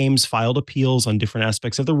Epic Games filed appeals on different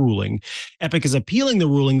aspects of the ruling. Epic is appealing the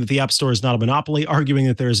ruling that the App Store is not a monopoly, arguing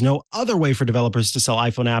that there is no other way for developers to sell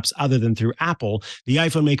iPhone apps other than through Apple. The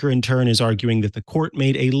iPhone maker, in turn, is arguing that the court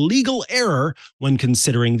made a legal error when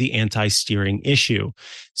considering the anti-steering issue.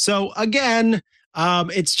 So again,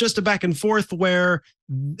 it's just a back and forth where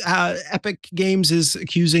Epic Games is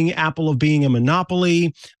accusing Apple of being a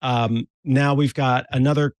monopoly. Now we've got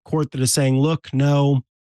another court that is saying, look, no,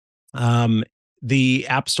 the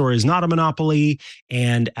App Store is not a monopoly.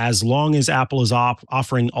 And as long as Apple is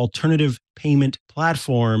offering alternative payment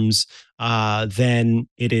platforms, then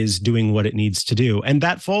it is doing what it needs to do. And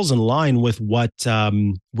that falls in line with what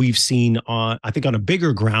we've seen on, I think, on a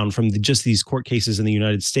bigger ground from just these court cases in the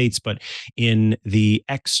United States, but in the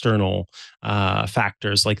external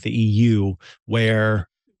factors like the EU, where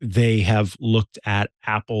they have looked at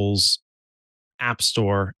Apple's App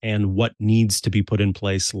Store and what needs to be put in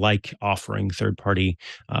place, like offering third-party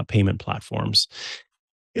payment platforms.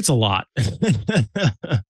 It's a lot.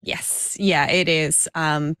 Yes, yeah, it is.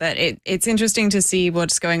 But it's interesting to see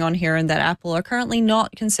what's going on here and that Apple are currently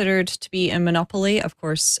not considered to be a monopoly. Of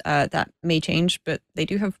course, that may change, but they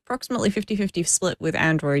do have approximately 50-50 split with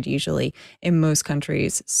Android usually in most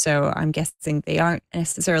countries. So I'm guessing they aren't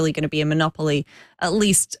necessarily going to be a monopoly, at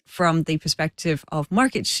least from the perspective of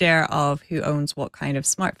market share of who owns what kind of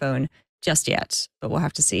smartphone just yet. But we'll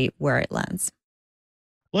have to see where it lands.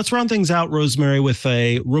 Let's round things out, Rosemary, with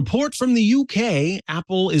a report from the UK.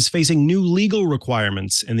 Apple is facing new legal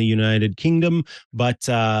requirements in the United Kingdom, but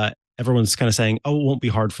everyone's kind of saying, oh, it won't be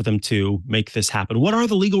hard for them to make this happen. What are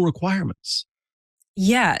the legal requirements?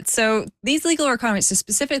 Yeah, so these legal requirements are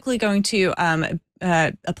specifically going to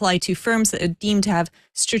apply to firms that are deemed to have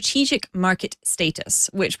strategic market status,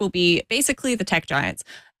 which will be basically the tech giants.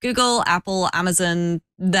 Google, Apple, Amazon,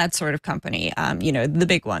 that sort of company, the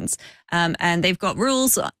big ones. And they've got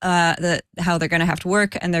rules that how they're going to have to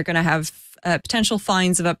work, and they're going to have potential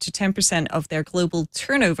fines of up to 10% of their global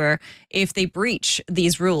turnover if they breach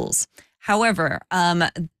these rules. However,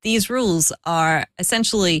 these rules are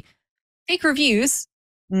essentially fake reviews,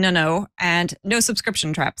 no, and no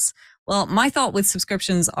subscription traps. Well, my thought with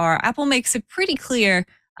subscriptions are Apple makes it pretty clear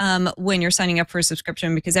when you're signing up for a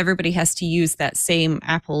subscription, because everybody has to use that same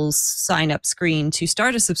Apple's sign up screen to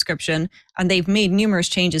start a subscription. And they've made numerous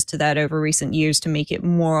changes to that over recent years to make it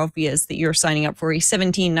more obvious that you're signing up for a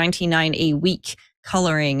 $17.99 a week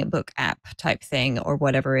coloring book app type thing or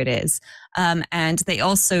whatever it is. And they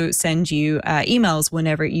also send you emails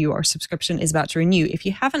whenever your subscription is about to renew. If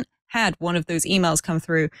you haven't had one of those emails come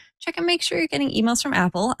through, check and make sure you're getting emails from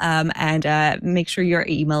Apple, and make sure your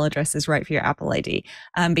email address is right for your Apple ID,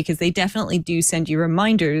 because they definitely do send you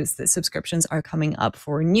reminders that subscriptions are coming up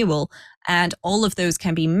for renewal, and all of those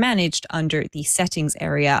can be managed under the settings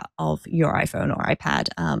area of your iPhone or iPad,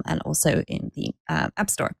 and also in the App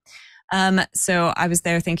Store. So I was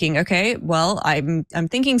there thinking, okay, well, I'm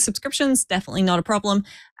thinking subscriptions, definitely not a problem.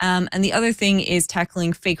 And the other thing is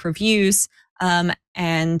tackling fake reviews.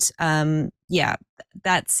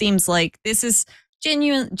 That seems like this is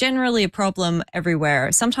generally a problem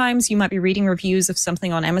everywhere. Sometimes you might be reading reviews of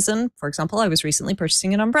something on Amazon. For example, I was recently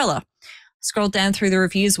purchasing an umbrella. Scrolled down through the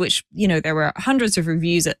reviews, which, there were hundreds of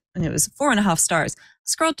reviews, and it was 4.5 stars.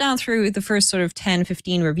 Scrolled down through the first sort of 10,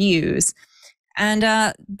 15 reviews. And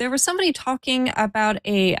there was somebody talking about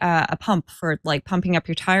a pump for like pumping up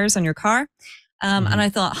your tires on your car. And I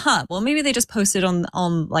thought, well, maybe they just posted on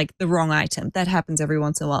like the wrong item. That happens every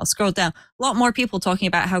once in a while. Scrolled down, a lot more people talking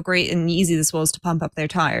about how great and easy this was to pump up their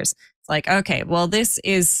tires. It's like, okay, well, this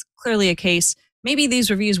is clearly a case. Maybe these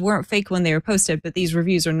reviews weren't fake when they were posted, but these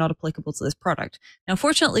reviews are not applicable to this product. Now,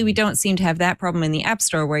 fortunately, we don't seem to have that problem in the App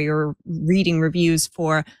Store where you're reading reviews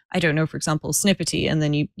for, I don't know, for example, Snippety, and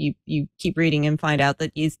then you keep reading and find out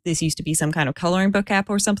that this used to be some kind of coloring book app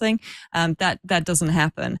or something. That doesn't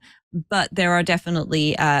happen. But there are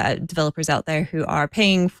definitely developers out there who are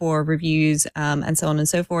paying for reviews and so on and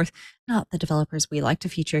so forth. Not the developers we like to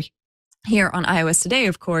feature here on iOS today,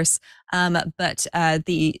 of course, but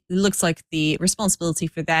it looks like the responsibility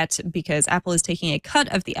for that, because Apple is taking a cut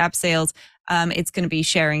of the app sales, it's going to be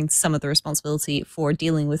sharing some of the responsibility for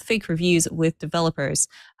dealing with fake reviews with developers.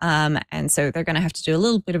 And so they're going to have to do a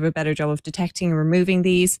little bit of a better job of detecting and removing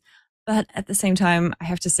these. But at the same time, I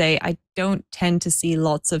have to say, I don't tend to see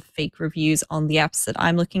lots of fake reviews on the apps that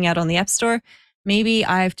I'm looking at on the App Store. Maybe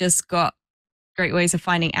I've just got great ways of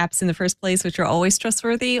finding apps in the first place, which are always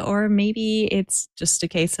trustworthy, or maybe it's just a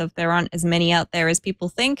case of there aren't as many out there as people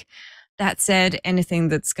think. That said, anything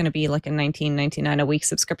that's going to be like a $19.99 a week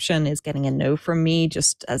subscription is getting a no from me,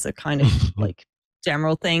 just as a kind of like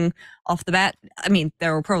general thing off the bat. I mean,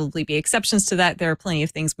 there will probably be exceptions to that. There are plenty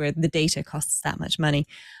of things where the data costs that much money.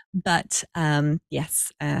 But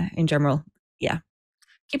yes, in general, yeah.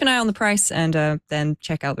 Keep an eye on the price and then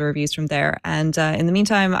check out the reviews from there. And in the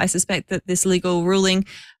meantime, I suspect that this legal ruling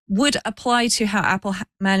would apply to how Apple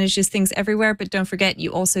manages things everywhere. But don't forget,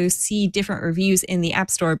 you also see different reviews in the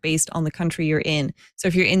App Store based on the country you're in. So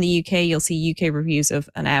if you're in the UK, you'll see UK reviews of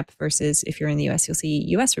an app, versus if you're in the US, you'll see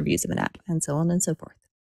US reviews of an app, and so on and so forth.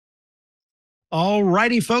 All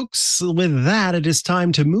righty, folks. With that, it is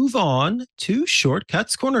time to move on to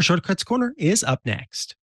Shortcuts Corner. Shortcuts Corner is up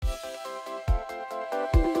next.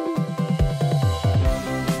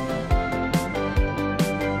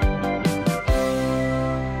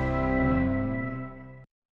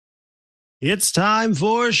 It's time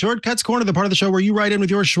for Shortcuts Corner, the part of the show where you write in with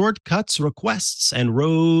your shortcuts requests, and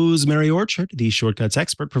Rosemary Orchard, the shortcuts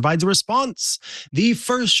expert, provides a response. The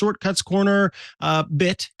first Shortcuts Corner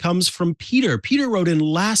bit comes from Peter. Peter wrote in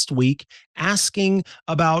last week asking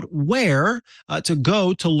about where to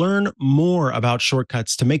go to learn more about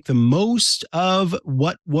shortcuts, to make the most of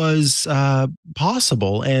what was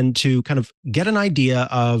possible, and to kind of get an idea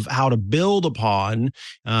of how to build upon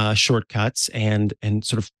shortcuts and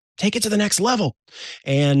sort of take it to the next level.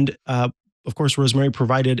 And of course, Rosemary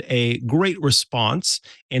provided a great response.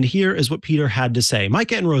 And here is what Peter had to say.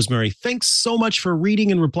 Mikah and Rosemary, thanks so much for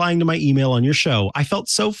reading and replying to my email on your show. I felt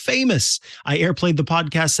so famous. I airplayed the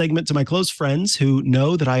podcast segment to my close friends who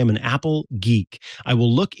know that I am an Apple geek. I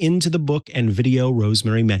will look into the book and video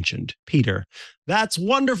Rosemary mentioned. Peter. That's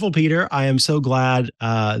wonderful, Peter. I am so glad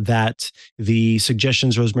that the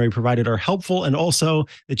suggestions Rosemary provided are helpful, and also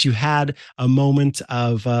that you had a moment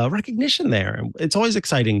of recognition there. It's always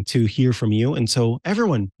exciting to hear from you. And so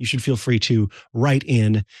everyone, you should feel free to write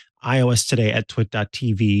in iOS today at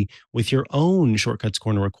twit.tv with your own Shortcuts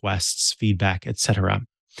Corner requests, feedback, etc.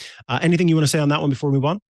 Anything you want to say on that one before we move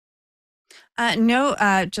on? No,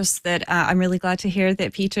 just that I'm really glad to hear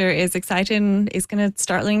that Peter is excited and is going to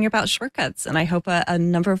start learning about shortcuts. And I hope a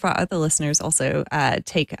number of our other listeners also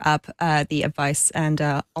take up the advice and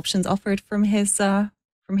options offered from his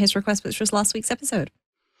request, which was last week's episode.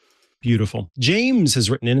 Beautiful. James has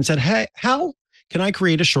written in and said, hey, how can I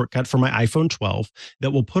create a shortcut for my iPhone 12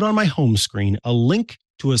 that will put on my home screen a link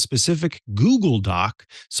to a specific Google Doc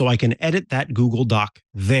so I can edit that Google Doc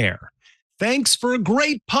there? Thanks for a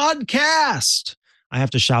great podcast. I have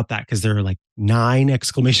to shout that because there are like 9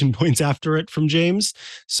 exclamation points after it from James.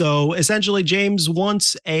 So essentially, James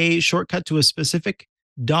wants a shortcut to a specific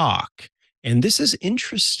doc. And this is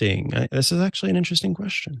interesting. This is actually an interesting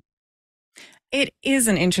question. It is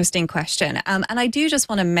an interesting question. And I do just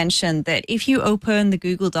want to mention that if you open the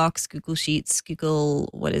Google Docs, Google Sheets, Google,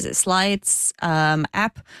 Slides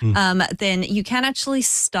app, then you can actually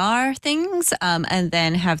star things and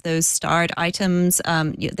then have those starred items.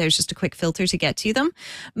 There's just a quick filter to get to them.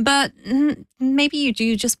 But maybe you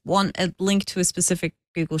do just want a link to a specific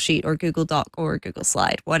Google Sheet or Google Doc or Google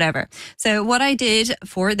Slide, whatever. So what I did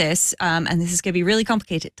for this, and this is going to be really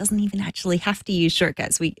complicated, it doesn't even actually have to use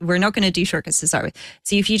shortcuts. We're not going to do shortcuts to start with.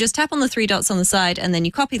 So if you just tap on the 3 dots on the side and then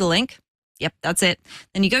you copy the link, yep, that's it.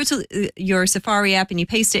 Then you go to your Safari app and you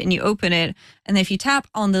paste it and you open it. And then if you tap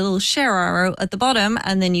on the little share arrow at the bottom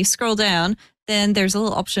and then you scroll down, then there's a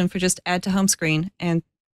little option for just add to home screen, and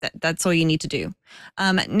that's all you need to do.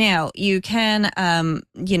 Now you can,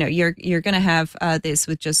 you're going to have this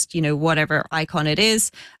with just, whatever icon it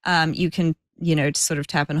is. You can, sort of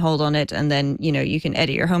tap and hold on it, and then, you can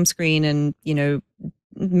edit your home screen and,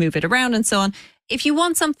 move it around and so on. If you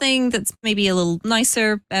want something that's maybe a little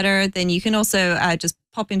nicer, better, then you can also just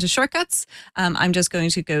pop into shortcuts. I'm just going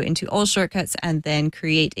to go into all shortcuts and then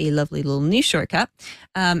create a lovely little new shortcut.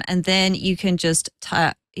 And then you can just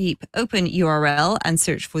type open URL and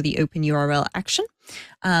search for the open URL action.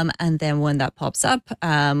 And then when that pops up,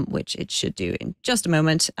 which it should do in just a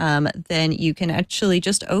moment, then you can actually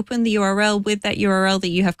just open the URL with that URL that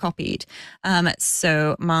you have copied.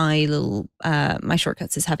 So my little, my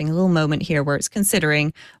shortcuts is having a little moment here where it's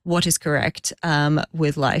considering what is correct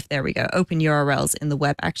with life. There we go. Open URLs in the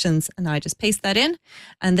web actions. And I just paste that in,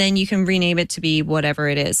 and then you can rename it to be whatever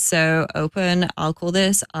it is. So open, I'll call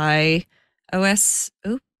this iOS.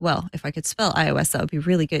 Oh, well, if I could spell iOS, that would be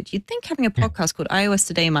really good. You'd think having a podcast called iOS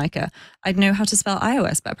Today, Mikah, I'd know how to spell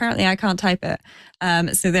iOS, but apparently I can't type it.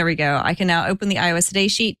 So there we go. I can now open the iOS Today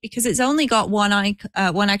sheet because it's only got one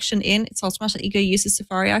action in. It's automatically going to use the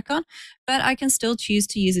Safari icon, but I can still choose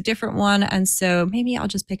to use a different one. And so maybe I'll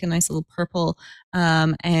just pick a nice little purple.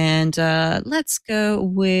 And let's go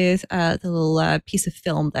with the little piece of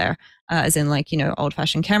film there, as in like,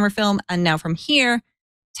 old-fashioned camera film. And now from here,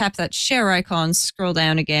 tap that share icon, scroll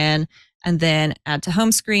down again, and then add to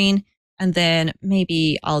home screen. And then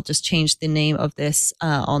maybe I'll just change the name of this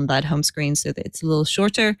on that home screen so that it's a little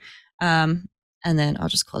shorter. And then I'll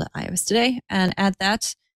just call it iOS Today and add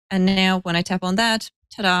that. And now when I tap on that,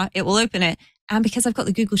 ta-da, it will open it. And because I've got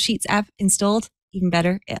the Google Sheets app installed, even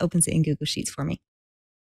better, it opens it in Google Sheets for me.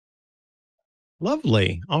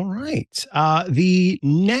 Lovely. All right. The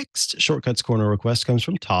next Shortcuts Corner request comes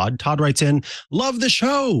from Todd. Todd writes in, love the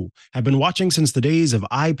show. Have been watching since the days of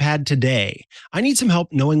iPad Today. I need some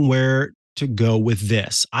help knowing where to go with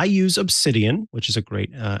this. I use Obsidian, which is a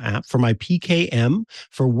great app, for my PKM,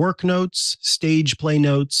 for work notes, stage play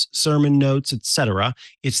notes, sermon notes, etc.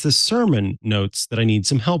 It's the sermon notes that I need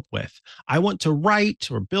some help with. I want to write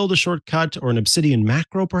or build a shortcut or an Obsidian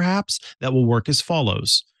macro, perhaps, that will work as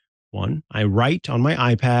follows. 1, I write on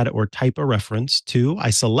my iPad or type a reference. 2, I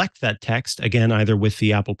select that text, again, either with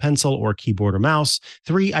the Apple Pencil or keyboard or mouse.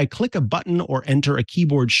 3, I click a button or enter a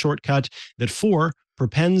keyboard shortcut. That 4,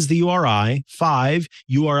 prepends the URI. 5,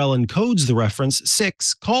 URL encodes the reference.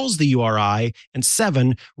 6, calls the URI. And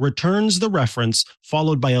 7, returns the reference,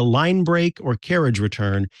 followed by a line break or carriage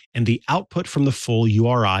return, and the output from the full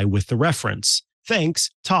URI with the reference. Thanks,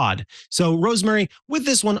 Todd. So, Rosemary, with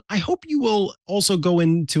this one, I hope you will also go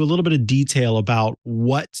into a little bit of detail about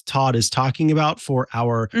what Todd is talking about for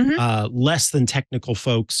our less than technical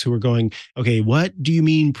folks who are going, okay, what do you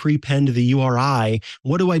mean prepend the URI?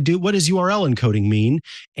 What do I do? What does URL encoding mean?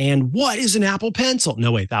 And what is an Apple Pencil?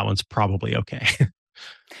 No, wait, that one's probably okay.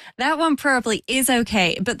 That one probably is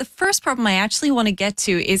okay. But the first problem I actually want to get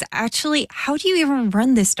to is actually, how do you even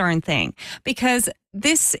run this darn thing? Because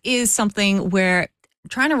this is something where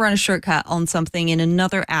trying to run a shortcut on something in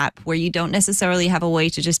another app where you don't necessarily have a way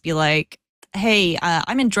to just be like, hey,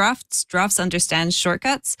 I'm in Drafts. Drafts understands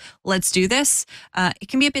shortcuts. Let's do this. It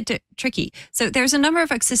can be a bit tricky. So there's a number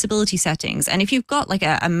of accessibility settings. And if you've got like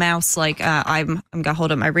a mouse, like I'm going to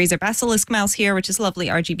hold up my Razer Basilisk mouse here, which is a lovely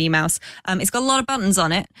RGB mouse. It's got a lot of buttons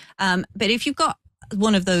on it. But if you've got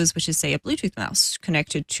one of those, which is say a Bluetooth mouse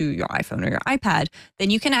connected to your iPhone or your iPad, then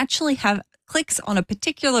you can actually have clicks on a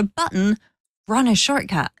particular button, run a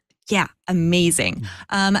shortcut. Yeah, amazing.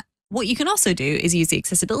 What you can also do is use the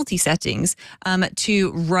accessibility settings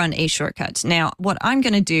to run a shortcut. Now, what I'm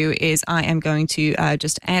going to do is I am going to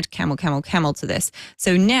just add camel to this.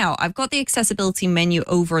 So now I've got the accessibility menu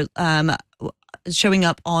over showing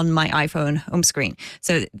up on my iPhone home screen.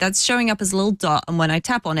 So that's showing up as a little dot. And when I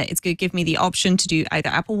tap on it, it's going to give me the option to do either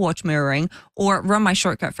Apple Watch mirroring or run my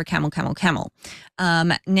shortcut for camel.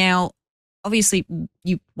 Now, obviously,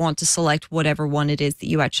 you want to select whatever one it is that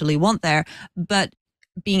you actually want there. But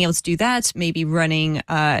being able to do that, maybe running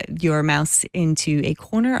your mouse into a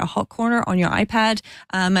hot corner on your iPad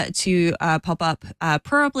to pop up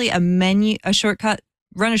probably a shortcut,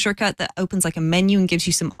 run a shortcut that opens like a menu and gives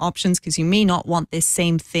you some options because you may not want this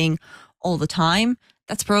same thing all the time.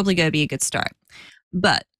 That's probably going to be a good start.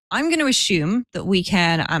 But I'm going to assume that we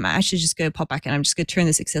can, I'm actually just going to pop back and I'm just going to turn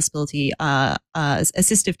this the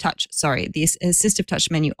assistive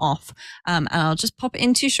touch menu off. And I'll just pop it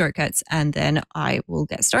into shortcuts and then I will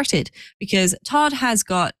get started because Todd has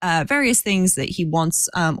got various things that he wants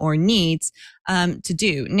or needs to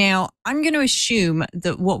do. Now, I'm going to assume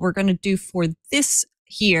that what we're going to do for this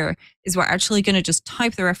here is we're actually going to just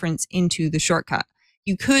type the reference into the shortcut.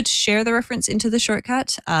 You could share the reference into the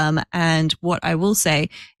shortcut. And what I will say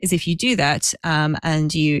is if you do that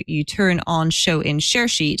and you turn on show in share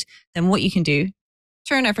sheet, then what you can do,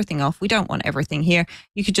 turn everything off. We don't want everything here.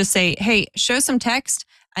 You could just say, hey, show some text.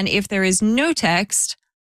 And if there is no text,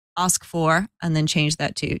 ask for, and then change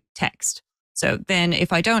that to text. So then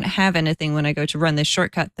if I don't have anything when I go to run this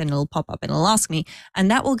shortcut, then it'll pop up and it'll ask me,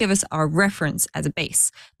 and that will give us our reference as a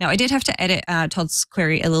base. Now, I did have to edit Todd's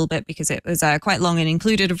query a little bit because it was quite long and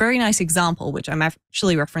included a very nice example, which I'm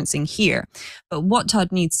actually referencing here. But what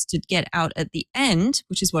Todd needs to get out at the end,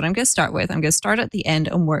 which is what I'm going to start with, I'm going to start at the end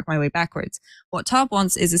and work my way backwards. What Todd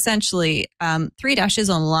wants is essentially 3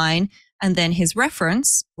 dashes on a line, and then his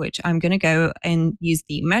reference, which I'm going to go and use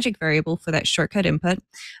the magic variable for that shortcut input.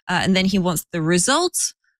 And then he wants the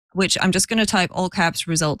result, which I'm just going to type all caps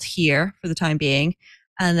result here for the time being,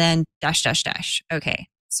 and then dash, dash, dash. Okay,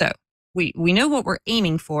 so we know what we're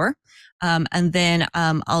aiming for. And then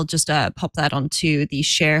I'll just pop that onto the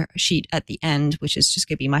share sheet at the end, which is just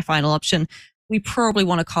going to be my final option. We probably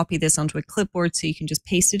want to copy this onto a clipboard so you can just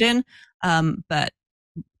paste it in. But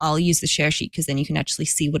I'll use the share sheet because then you can actually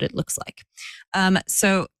see what it looks like.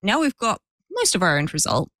 So now we've got most of our end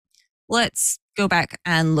result. Let's go back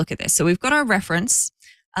and look at this. So we've got our reference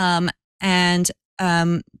and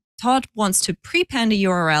Todd wants to prepend a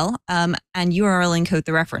URL and URL encode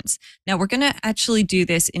the reference. Now we're going to actually do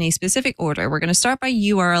this in a specific order. We're going to start by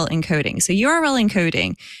URL encoding. So URL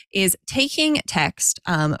encoding is taking text,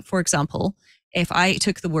 for example, if I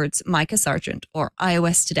took the words Mikah Sargent or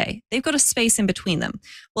iOS today, they've got a space in between them.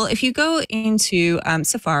 Well, if you go into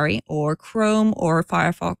Safari or Chrome or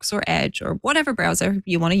Firefox or Edge or whatever browser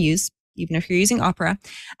you want to use, even if you're using Opera,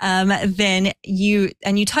 then you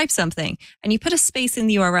type something and you put a space in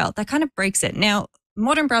the URL, that kind of breaks it. Now,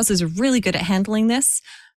 modern browsers are really good at handling this,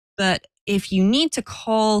 but if you need to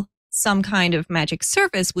call some kind of magic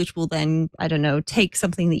service, which will then, I don't know, take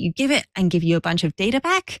something that you give it and give you a bunch of data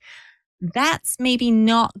back, that's maybe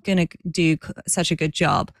not going to do such a good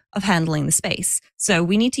job of handling the space. So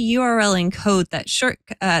we need to URL encode that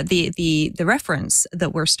the reference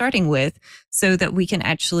that we're starting with so that we can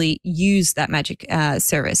actually use that magic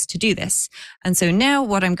service to do this. And so now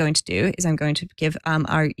what I'm going to do is I'm going to give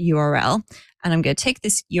our URL, and I'm going to take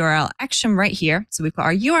this URL action right here. So we've got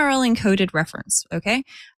our URL encoded reference, okay?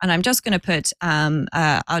 And I'm just going to put,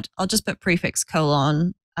 I'll just put prefix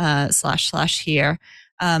colon / here.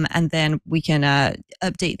 And then we can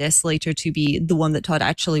update this later to be the one that Todd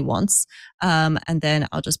actually wants. And then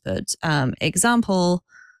I'll just put example.co.uk.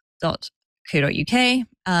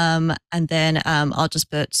 And then I'll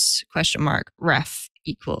just put !ref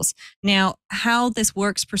equals. Now, how this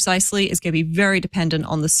works precisely is going to be very dependent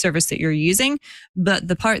on the service that you're using. But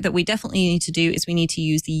the part that we definitely need to do is we need to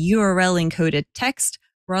use the URL encoded text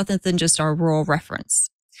rather than just our raw reference.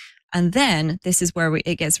 And then this is where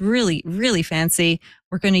it gets really, really fancy.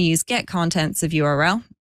 We're going to use get contents of URL.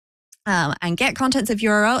 And get contents of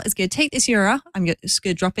URL is going to take this URL. I'm just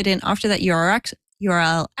going to drop it in after that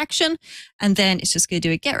URL action. And then it's just going to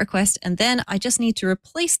do a get request. And then I just need to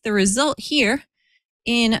replace the result here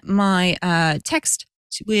in my text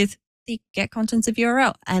with the get contents of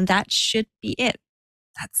URL. And that should be it.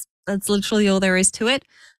 That's literally all there is to it.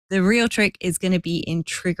 The real trick is going to be in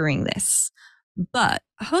triggering this. But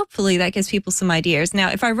hopefully that gives people some ideas. Now,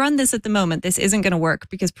 if I run this at the moment, this isn't going to work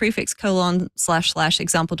because prefix colon /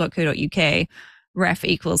 example.co.uk ref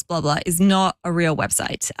equals blah, blah is not a real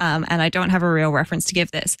website. And I don't have a real reference to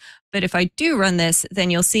give this. But if I do run this, then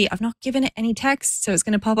you'll see I've not given it any text. So it's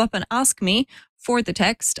going to pop up and ask me for the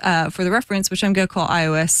text, for the reference, which I'm going to call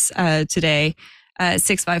iOS today.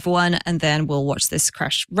 651, and then we'll watch this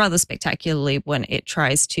crash rather spectacularly when it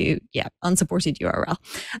tries to, unsupported URL.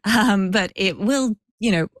 But it will,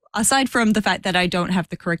 aside from the fact that I don't have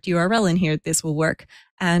the correct URL in here, this will work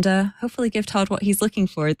and hopefully give Todd what he's looking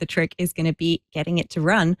for. The trick is going to be getting it to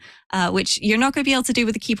run, which you're not going to be able to do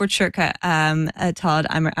with a keyboard shortcut, Todd.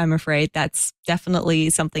 I'm afraid that's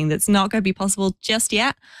definitely something that's not going to be possible just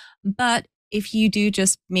yet. But if you do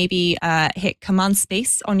just maybe hit Command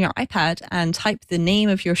Space on your iPad and type the name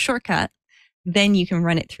of your shortcut, then you can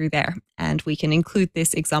run it through there. And we can include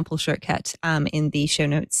this example shortcut in the show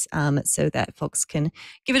notes so that folks can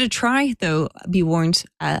give it a try. Though be warned,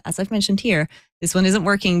 as I've mentioned here, this one isn't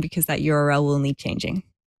working because that URL will need changing.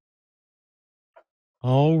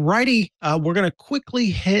 All righty. We're going to quickly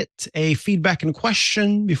hit a feedback and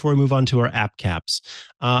question before we move on to our app caps.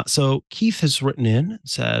 So Keith has written in and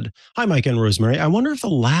said, "Hi, Mike and Rosemary. I wonder if the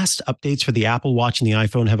last updates for the Apple Watch and the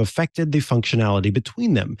iPhone have affected the functionality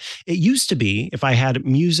between them. It used to be if I had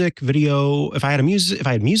music, a video,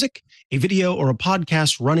 or a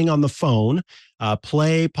podcast running on the phone,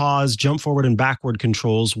 play, pause, jump forward, and backward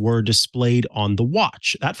controls were displayed on the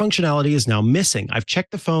watch. That functionality is now missing. I've checked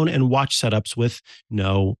the phone and watch setups with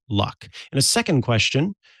no luck." And a second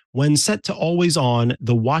question, when set to always on,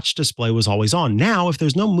 the watch display was always on. Now, if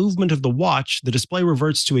there's no movement of the watch, the display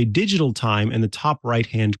reverts to a digital time in the top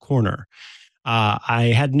right-hand corner.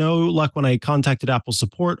 I had no luck when I contacted Apple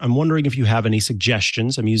support. I'm wondering if you have any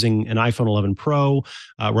suggestions. I'm using an iPhone 11 Pro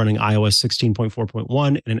running iOS 16.4.1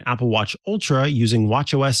 and an Apple Watch Ultra using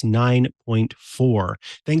watchOS 9.4.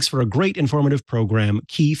 Thanks for a great informative program,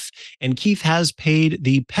 Keith. And Keith has paid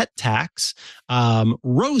the pet tax.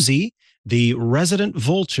 Rosie, the resident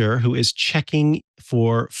vulture who is checking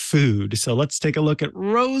for food. So let's take a look at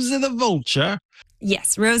Rosie the vulture.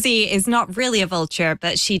 Yes, Rosie is not really a vulture,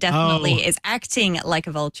 but she definitely is acting like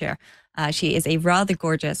a vulture. She is a rather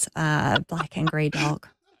gorgeous black and gray dog.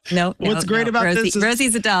 What's great about Rosie, this is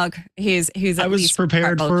Rosie's a dog who's I was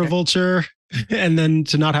prepared for a vulture, and then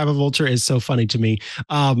to not have a vulture is so funny to me.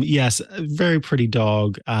 Yes, a very pretty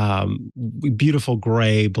dog, beautiful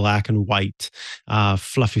gray, black and white,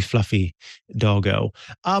 fluffy doggo.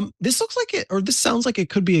 This looks like it, or this sounds like it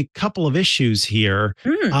could be a couple of issues here.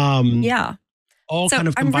 Yeah. All kind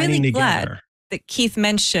of combining I'm really together. Glad that Keith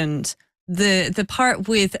mentioned the part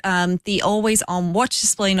with the always on watch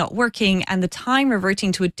display not working and the time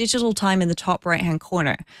reverting to a digital time in the top right hand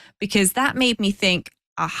corner, because that made me think,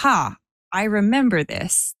 aha, I remember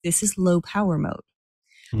this. This is low power mode.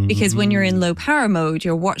 Because when you're in low power mode,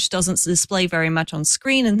 your watch doesn't display very much on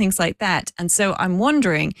screen and things like that. And so I'm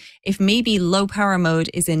wondering if maybe low power mode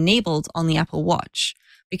is enabled on the Apple Watch,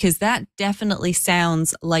 because that definitely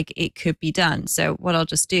sounds like it could be done. So what I'll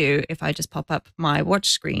just do, if I just pop up my watch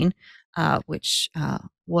screen, which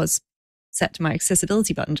was set to my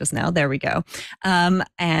accessibility button just now, there we go.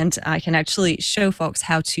 And I can actually show folks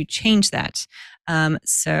how to change that.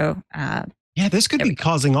 Yeah, this could be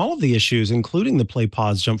causing all of the issues, including the play,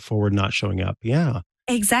 pause, jump forward not showing up. Yeah.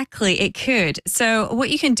 Exactly, it could. So what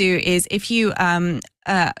you can do is if you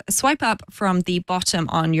swipe up from the bottom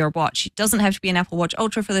on your watch, it doesn't have to be an Apple Watch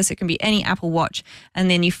Ultra for this, it can be any Apple Watch, and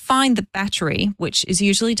then you find the battery, which is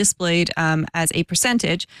usually displayed as a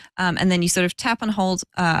percentage, and then you sort of tap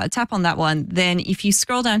on that one. Then if you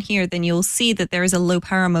scroll down here, then you'll see that there is a low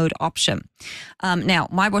power mode option. Now,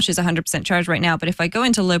 my watch is 100% charged right now, but if I go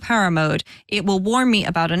into low power mode, it will warn me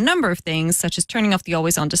about a number of things, such as turning off the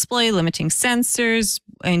always on display, limiting sensors,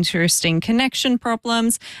 interesting connection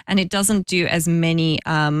problems, and it doesn't do as many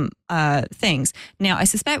things. Now, I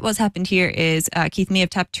suspect what's happened here is Keith may have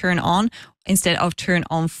tapped turn on instead of turn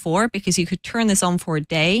on for, because you could turn this on for a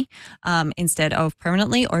day instead of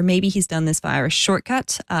permanently, or maybe he's done this via a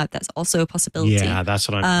shortcut. That's also a possibility. Yeah, that's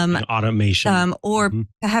what I'm thinking, automation. Or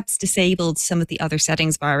perhaps disabled some of the other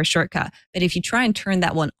settings via a shortcut. But if you try and turn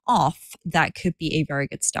that one off, that could be a very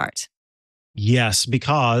good start. Yes,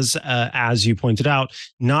 because as you pointed out,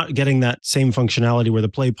 not getting that same functionality where the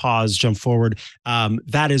play, pause, jump forward,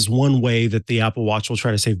 that is one way that the Apple Watch will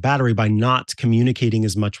try to save battery by not communicating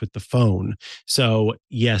as much with the phone. So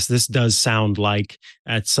yes, this does sound like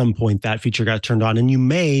at some point that feature got turned on, and you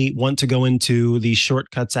may want to go into the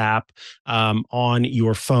Shortcuts app on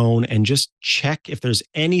your phone and just check if there's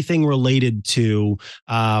anything related to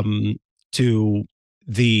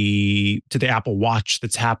the Apple Watch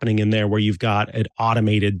that's happening in there where you've got it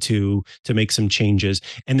automated to make some changes.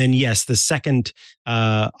 And then yes, the second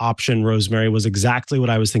option, Rosemary, was exactly what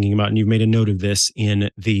I was thinking about, and you've made a note of this in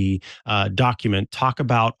the document. Talk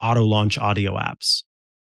about auto launch audio apps.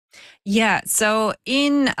 Yeah, so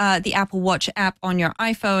in the Apple Watch app on your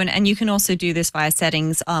iPhone, and you can also do this via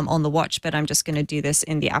settings on the watch, but I'm just going to do this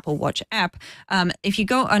in the Apple Watch app. If you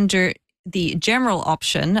go under the general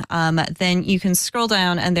option, then you can scroll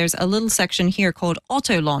down and there's a little section here called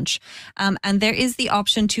auto launch. And there is the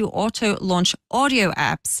option to auto launch audio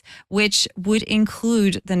apps, which would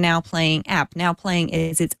include the Now Playing app. Now Playing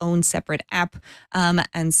is its own separate app.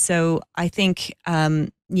 And so I think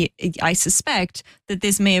I suspect that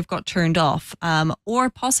this may have got turned off,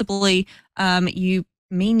 or possibly you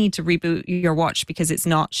may need to reboot your watch because it's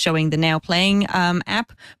not showing the Now Playing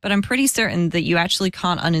app, but I'm pretty certain that you actually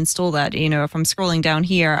can't uninstall that. You know, if I'm scrolling down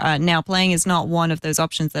here, Now Playing is not one of those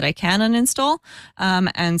options that I can uninstall.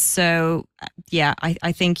 And so, yeah,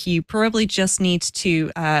 I think you probably just need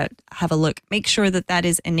to have a look, make sure that that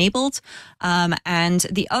is enabled. And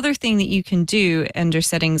the other thing that you can do under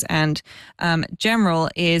settings and general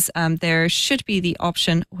is there should be the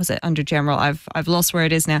option, was it under general? I've lost where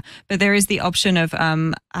it is now, but there is the option of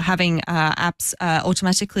having apps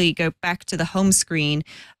automatically go back to the home screen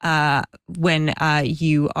when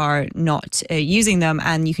you are not using them,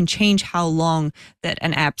 and you can change how long that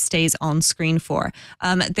an app stays on screen for.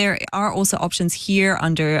 There are also options here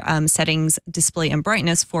under settings, display and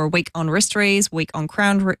brightness for wake on wrist raise, wake on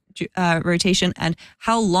crown rotation, and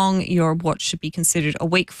how long your watch should be considered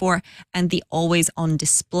awake for, and the always on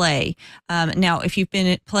display. Now, if you've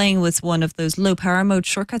been playing with one of those low power mode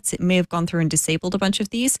shortcuts, it may have gone through and disabled a bunch of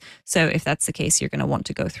these. So if that's the case, you're going to want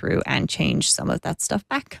to go through and change some of that stuff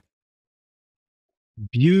back.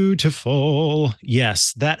 Beautiful.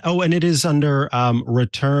 Yes, that. Oh, and it is under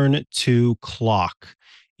return to clock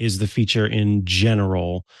is the feature in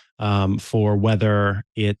general for whether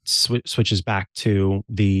it switches back to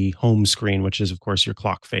the home screen, which is, of course, your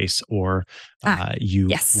clock face, or you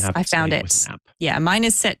yes, have I found it. Yeah, mine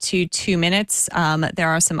is set to 2 minutes. There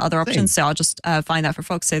are some other options, so I'll just find that for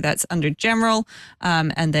folks. So that's under general,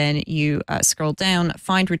 and then you scroll down,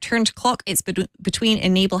 find return to clock. It's between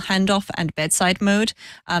enable handoff and bedside mode,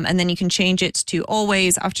 and then you can change it to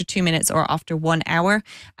always, after 2 minutes, or after 1 hour.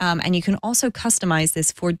 And you can also customize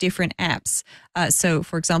this for different apps. So,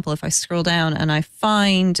 for example, if I scroll down and I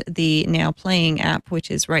find the Now Playing app,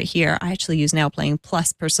 which is right here, I actually use Now Playing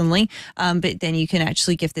Plus personally, but then you can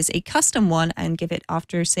actually give this a custom one and give it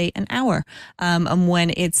after, say, an hour. And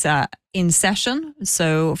when it's in session,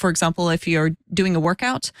 so for example, if you're doing a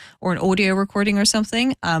workout or an audio recording or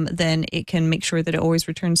something, then it can make sure that it always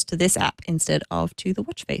returns to this app instead of to the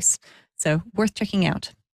watch face. So worth checking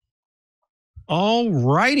out. All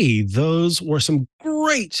righty. Those were some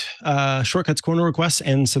great Shortcuts Corner requests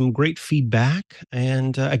and some great feedback.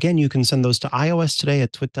 And again, you can send those to iOS Today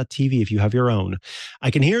at twit.tv if you have your own. I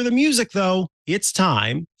can hear the music, though. It's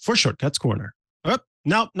time for Shortcuts Corner. Oh,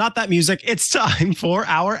 no, not that music. It's time for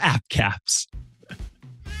our app caps.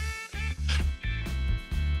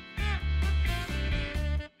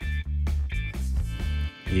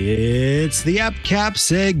 It's the App Cap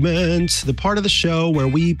segment, the part of the show where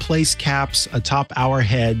we place caps atop our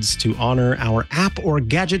heads to honor our app or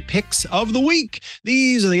gadget picks of the week.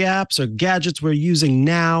 These are the apps or gadgets we're using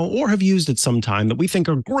now or have used at some time that we think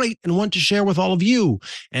are great and want to share with all of you.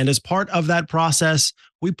 And as part of that process,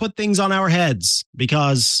 we put things on our heads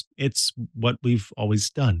because it's what we've always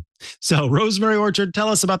done. So, Rosemary Orchard, tell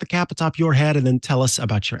us about the cap atop your head and then tell us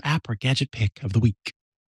about your app or gadget pick of the week.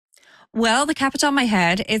 Well, the cap on my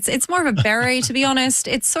head, it's more of a beret, to be honest.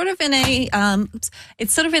 It's sort of in an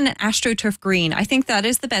astroturf green. I think that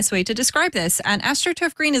is the best way to describe this. And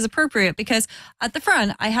astroturf green is appropriate because at the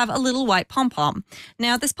front, I have a little white pom-pom.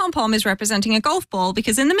 Now, this pom-pom is representing a golf ball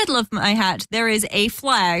because in the middle of my hat, there is a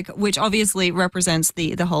flag, which obviously represents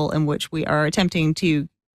the hole in which we are attempting to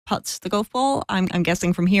putt the golf ball. I'm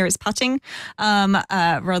guessing from here it's putting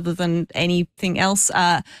rather than anything else.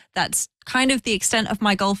 That's kind of the extent of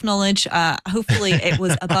my golf knowledge. Hopefully it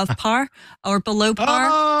was above par or below par,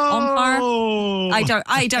 on par.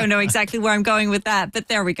 I don't know exactly where I'm going with that, but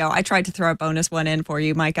there we go. I tried to throw a bonus one in for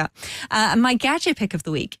you, Mikah. My gadget pick of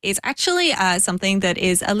the week is actually something that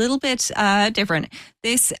is a little bit different.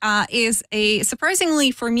 This is a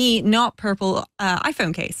surprisingly for me not purple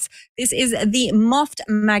iPhone case. This is the Moft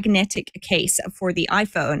magnetic case for the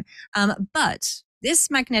iPhone, but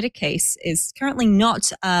this magnetic case is currently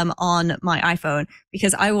not on my iPhone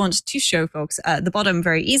because I want to show folks the bottom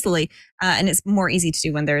very easily, and it's more easy to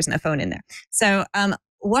do when there isn't a phone in there. So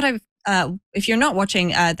if you're not watching,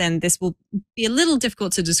 then this will be a little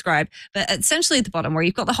difficult to describe, but essentially at the bottom where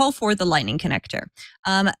you've got the hole for the lightning connector.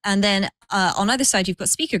 And then on either side, you've got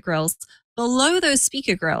speaker grills. Below those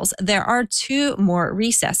speaker grills, there are two more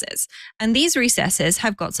recesses. And these recesses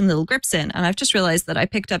have got some little grips in. And I've just realized that I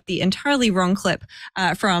picked up the entirely wrong clip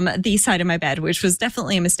from the side of my bed, which was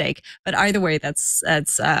definitely a mistake. But either way, that's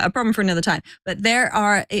a problem for another time. But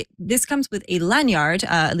this comes with a lanyard,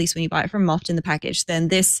 at least when you buy it from Moft in the package. Then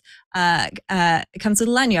this comes with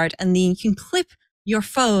a lanyard, and then you can clip your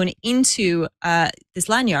phone into this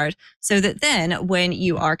lanyard so that then when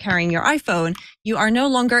you are carrying your iPhone, you are no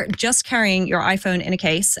longer just carrying your iPhone in a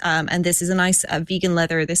case. And this is a nice vegan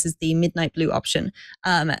leather. This is the midnight blue option.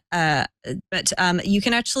 But you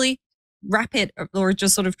can actually wrap it or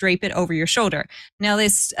just sort of drape it over your shoulder. Now,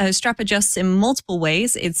 this strap adjusts in multiple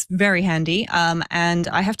ways. It's very handy. And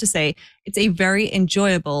I have to say, it's a very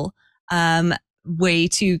enjoyable way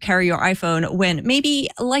to carry your iPhone when maybe,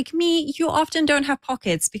 like me, you often don't have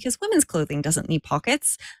pockets because women's clothing doesn't need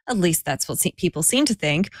pockets. At least that's what people seem to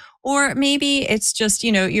think. Or maybe it's just,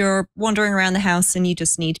 you're wandering around the house and you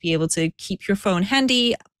just need to be able to keep your phone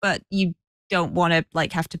handy, but you don't want to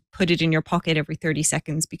have to put it in your pocket every 30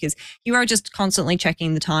 seconds because you are just constantly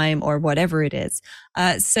checking the time or whatever it is.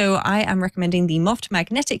 So I am recommending the Moft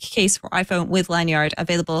magnetic case for iPhone with lanyard,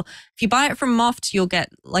 available. If you buy it from Moft, you'll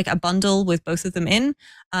get a bundle with both of them in.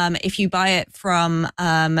 If you buy it from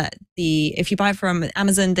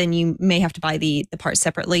Amazon, then you may have to buy the parts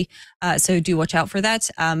separately. So do watch out for that.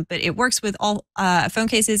 But it works with all phone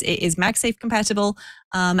cases. It is MagSafe compatible.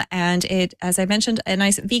 And it, as I mentioned, a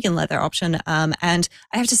nice vegan leather option. And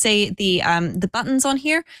I have to say the buttons on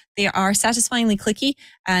here, they are satisfyingly clicky,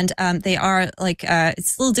 and they are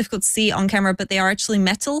it's a little difficult to see on camera, but they are actually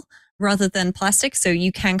metal rather than plastic. So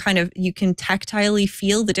you can tactilely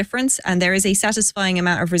feel the difference, and there is a satisfying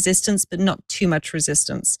amount of resistance, but not too much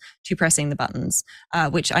resistance to pressing the buttons,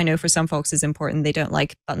 which I know for some folks is important. They don't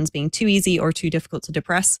like buttons being too easy or too difficult to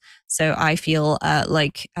depress. So I feel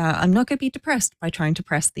I'm not going to be depressed by trying to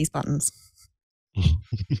press these buttons.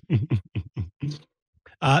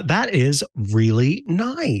 That is really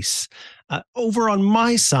nice. Over on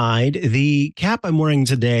my side, the cap I'm wearing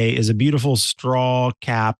today is a beautiful straw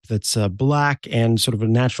cap that's black and sort of a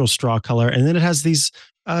natural straw color. And then it has these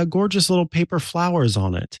gorgeous little paper flowers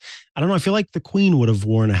on it. I don't know. I feel like the Queen would have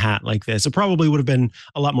worn a hat like this. It probably would have been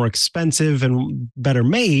a lot more expensive and better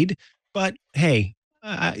made. But hey,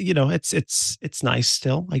 it's nice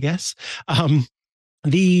still, I guess.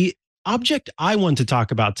 The object I want to talk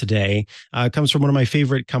about today comes from one of my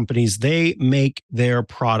favorite companies. They make their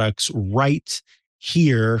products right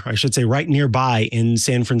here, I should say right nearby in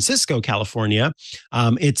San Francisco, California.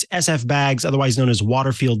 It's SF Bags, otherwise known as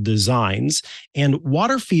Waterfield Designs. And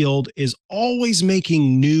Waterfield is always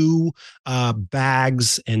making new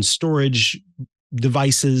bags and storage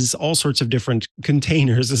devices, all sorts of different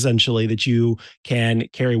containers, essentially, that you can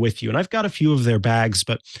carry with you. And I've got a few of their bags,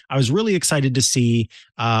 but I was really excited to see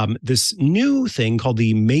this new thing called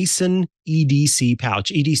the Mason EDC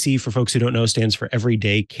pouch. EDC, for folks who don't know, stands for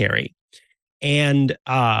Everyday Carry. And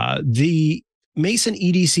the Mason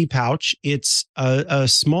EDC pouch. It's a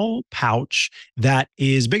small pouch that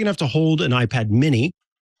is big enough to hold an iPad mini.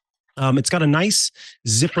 It's got a nice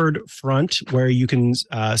zippered front where you can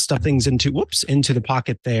stuff things into the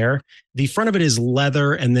pocket there. The front of it is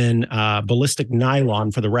leather and then ballistic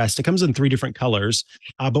nylon for the rest. It comes in 3 different colors.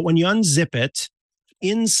 But when you unzip it,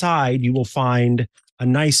 inside you will find a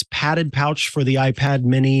nice padded pouch for the iPad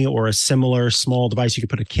mini or a similar small device. You could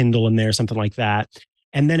put a Kindle in there, something like that.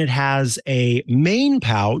 And then it has a main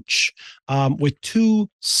pouch with 2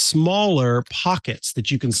 smaller pockets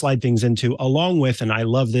that you can slide things into, along with, and I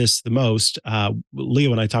love this the most,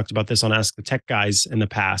 Leo and I talked about this on Ask the Tech Guys in the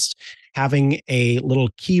past, having a little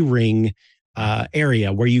key ring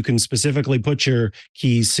area where you can specifically put your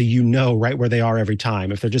keys so you know right where they are every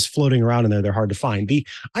time. If they're just floating around in there, they're hard to find. The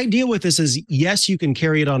idea with this is, yes, you can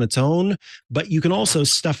carry it on its own, but you can also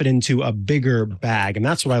stuff it into a bigger bag. And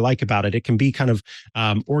that's what I like about it. It can be kind of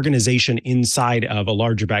organization inside of a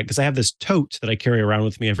larger bag, because I have this tote that I carry around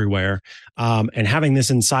with me everywhere. And having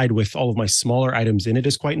this inside with all of my smaller items in it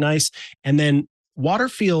is quite nice. And then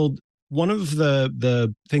Waterfield, one of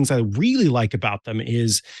the things I really like about them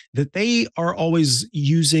is that they are always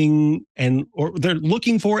using or they're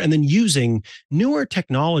looking for and then using newer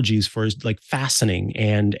technologies for like fastening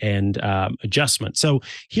and adjustment. So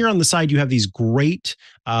here on the side, you have these great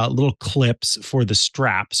little clips for the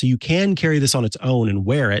strap. So you can carry this on its own and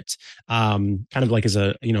wear it kind of like as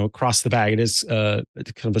across the bag. It is kind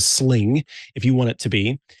of a sling if you want it to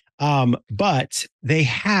be. But they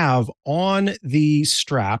have on the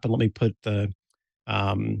strap, and let me put the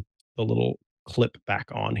little clip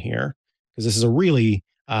back on here, because this is a really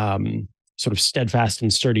sort of steadfast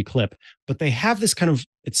and sturdy clip. But they have this kind of,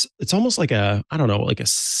 it's almost like a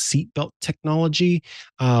seatbelt technology.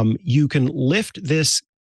 You can lift this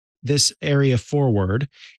area forward,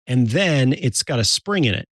 and then it's got a spring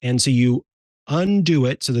in it, and so you undo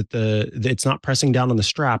it so that it's not pressing down on the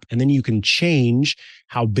strap, and then you can change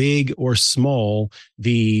how big or small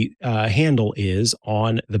the handle is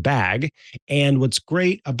on the bag. And what's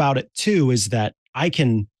great about it too is that I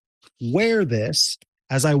can wear this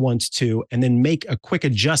as I want to, and then make a quick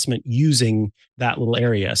adjustment using that little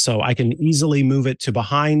area. So I can easily move it to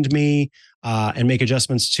behind me and make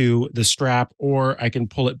adjustments to the strap, or I can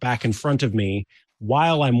pull it back in front of me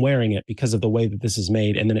while I'm wearing it because of the way that this is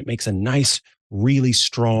made. And then it makes a nice, really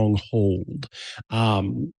strong hold.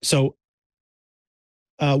 So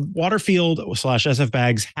Waterfield / SF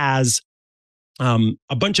Bags has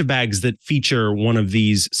a bunch of bags that feature one of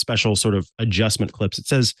these special sort of adjustment clips. It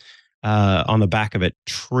says on the back of it,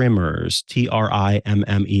 trimmers,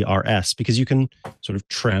 TRIMMERS, because you can sort of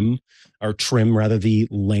trim rather the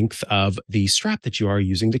length of the strap that you are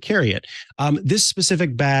using to carry it. This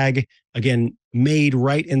specific bag, again, made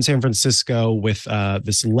right in San Francisco with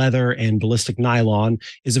this leather and ballistic nylon,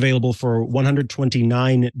 is available for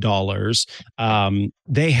 $129.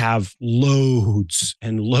 They have loads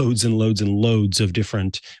and loads and loads and loads of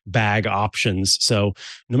different bag options. So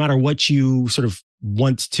no matter what you sort of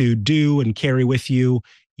want to do and carry with you,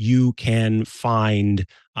 you can find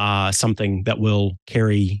something that will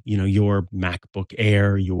carry, your MacBook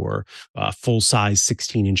Air, your full-size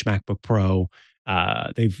 16-inch MacBook Pro.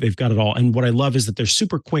 They've got it all. And what I love is that they're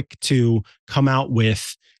super quick to come out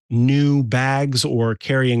with new bags or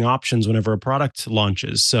carrying options whenever a product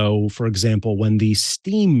launches. So, for example, when the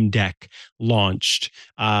Steam Deck launched,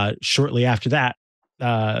 shortly after that,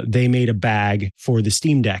 they made a bag for the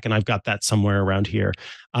Steam Deck, and I've got that somewhere around here.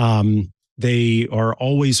 They are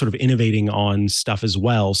always sort of innovating on stuff as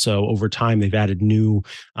well. So over time, they've added new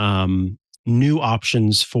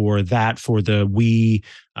options for that, for the Wii.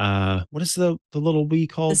 What is the little Wii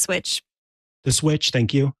called? The Switch. The Switch,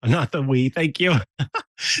 thank you. Not the Wii, thank you.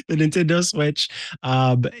 The Nintendo Switch,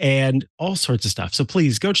 and all sorts of stuff. So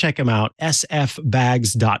please go check them out,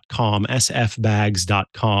 sfbags.com,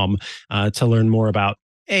 sfbags.com, to learn more about,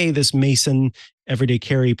 this Mason everyday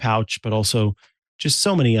carry pouch, but also just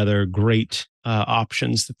so many other great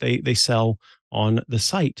options that they sell on the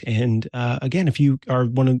site. And again, if you are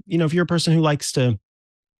if you're a person who likes to,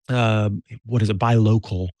 buy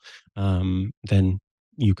local, then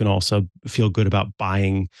you can also feel good about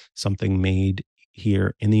buying something made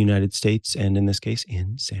here in the United States, and in this case,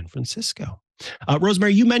 in San Francisco.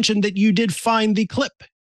 Rosemary, you mentioned that you did find the clip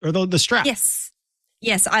or the strap.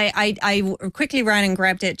 Yes, I quickly ran and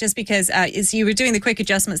grabbed it just because as you were doing the quick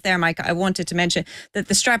adjustments there, Mike, I wanted to mention that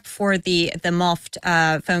the strap for the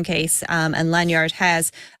Moft phone case and lanyard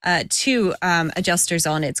has 2 adjusters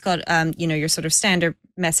on it. It's got, your sort of standard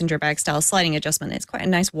messenger bag style sliding adjustment. It's quite a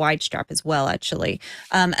nice wide strap as well, actually.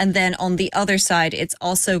 And then on the other side, it's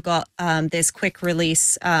also got this quick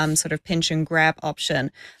release sort of pinch and grab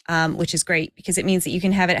option, which is great because it means that you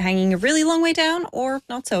can have it hanging a really long way down or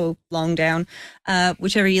not so long down,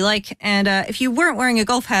 whichever you like. And if you weren't wearing a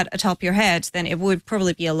golf hat atop your head, then it would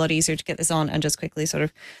probably be a lot easier to get this on and just quickly sort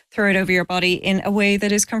of throw it over your body in a way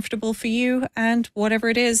that is comfortable for you and whatever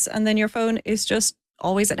it is. And then your phone is just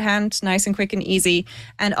always at hand, nice and quick and easy.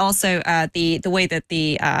 And also the way that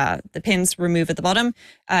the pins remove at the bottom,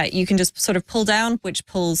 you can just sort of pull down, which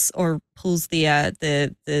pulls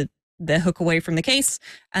the hook away from the case,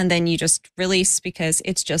 and then you just release because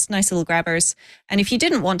it's just nice little grabbers. And if you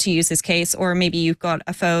didn't want to use this case, or maybe you've got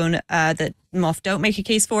a phone that Moth don't make a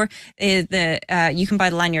case for, you can buy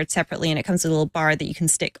the lanyard separately, and it comes with a little bar that you can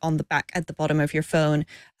stick on the back at the bottom of your phone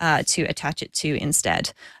to attach it to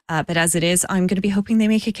instead. But as it is, I'm going to be hoping they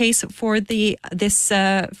make a case for the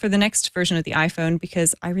next version of the iPhone,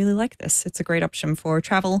 because I really like this. It's a great option for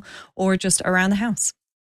travel or just around the house.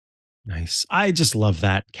 Nice. I just love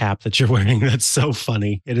that cap that you're wearing. That's so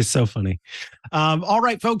funny. It is so funny. All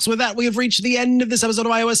right, folks, with that, we have reached the end of this episode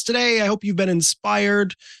of iOS Today. I hope you've been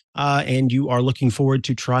inspired and you are looking forward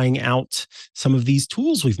to trying out some of these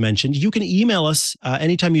tools we've mentioned. You can email us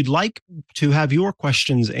anytime you'd like to have your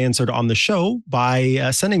questions answered on the show by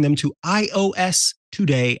sending them to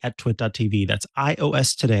iostoday@twit.tv. That's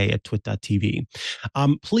iostoday@twit.tv.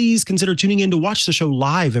 Please consider tuning in to watch the show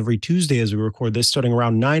live every Tuesday as we record this, starting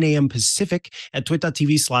around 9 a.m. Pacific at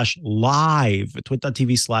twit.tv/live,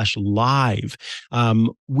 twit.tv/live.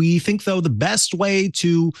 We think, though, the best way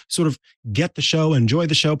to sort of get the show, enjoy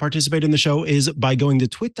the show, participate in the show is by going to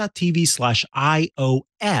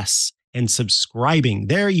twit.tv/iOS and subscribing.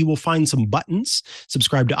 There you will find some buttons.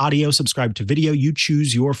 Subscribe to audio, subscribe to video. You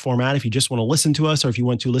choose your format. If you just want to listen to us, or if you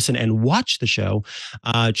want to listen and watch the show,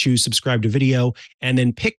 choose subscribe to video, and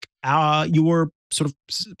then pick your sort of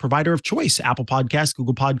provider of choice: Apple Podcasts,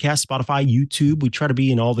 Google Podcasts, Spotify, YouTube. We try to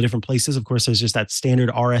be in all the different places. Of course, there's just that standard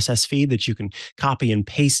RSS feed that you can copy and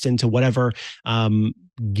paste into whatever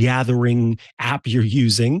gathering app you're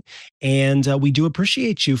using. And we do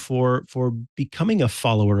appreciate you for becoming a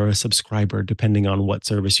follower or a subscriber, depending on what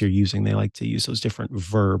service you're using. They like to use those different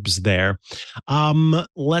verbs there.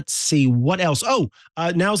 Let's see what else.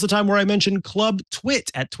 Now's the time where I mentioned Club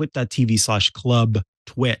Twit at twit.tv/club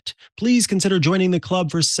Twit. Please consider joining the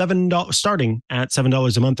club for $7, starting at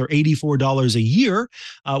 $7 a month or $84 a year.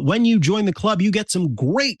 When you join the club, you get some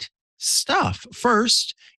great stuff.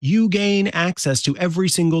 First, you gain access to every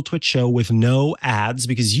single Twitch show with no ads,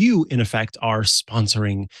 because you, in effect, are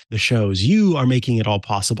sponsoring the shows. You are making it all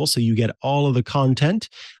possible, so you get all of the content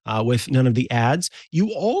with none of the ads. You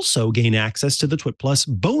also gain access to the Twit Plus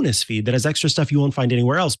bonus feed that has extra stuff you won't find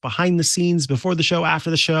anywhere else. Behind the scenes, before the show, after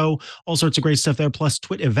the show, all sorts of great stuff there. Plus,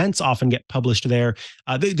 Twit events often get published there.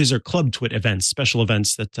 These are Club Twit events, special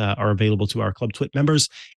events that are available to our Club Twit members,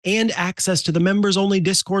 and access to the members-only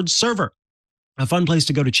Discord server. A fun place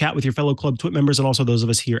to go to chat with your fellow Club Twit members and also those of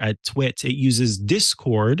us here at Twit. It uses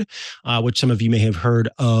Discord, which some of you may have heard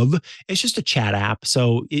of. It's just a chat app,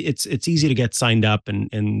 so it's easy to get signed up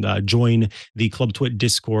and join the Club Twit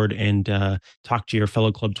Discord and talk to your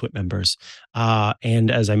fellow Club Twit members. And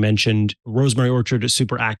as I mentioned, Rosemary Orchard is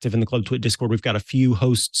super active in the Club Twit Discord. We've got a few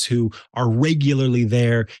hosts who are regularly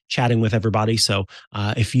there chatting with everybody. So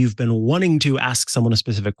if you've been wanting to ask someone a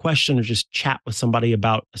specific question or just chat with somebody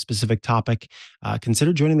about a specific topic,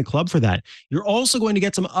 consider joining the club for that. You're also going to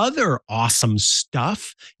get some other awesome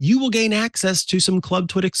stuff. You will gain access to some Club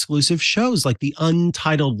Twit exclusive shows like the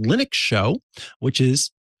Untitled Linux Show, which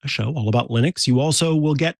is a show all about Linux. You also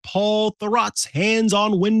will get Paul Thurrott's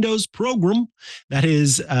Hands-on Windows Program. That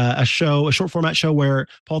is a short format show where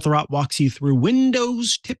Paul Thurrott walks you through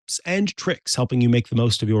Windows tips and tricks, helping you make the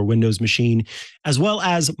most of your Windows machine, as well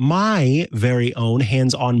as my very own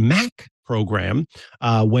Hands-on Mac program,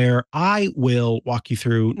 where I will walk you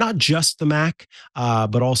through not just the Mac,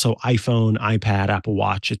 but also iPhone, iPad, Apple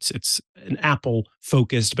Watch. It's an Apple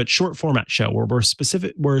focused but short format show where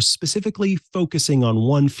we're specifically focusing on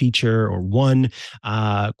one feature or one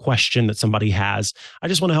question that somebody has. I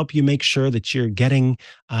just want to help you make sure that you're getting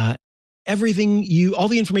all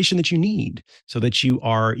the information that you need so that you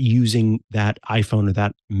are using that iPhone or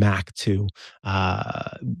that Mac to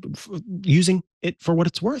using it for what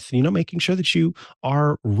it's worth, making sure that you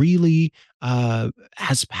are really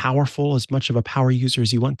as powerful, as much of a power user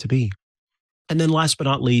as you want to be. And then last but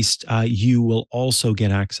not least, you will also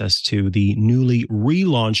get access to the newly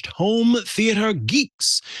relaunched Home Theater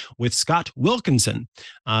Geeks with Scott Wilkinson.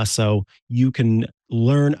 So you can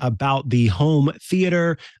learn about the home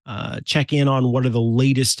theater, check in on what are the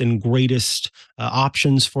latest and greatest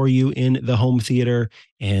options for you in the home theater,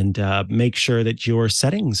 and make sure that your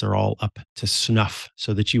settings are all up to snuff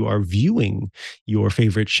so that you are viewing your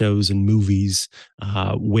favorite shows and movies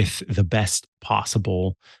with the best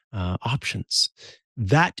possible options.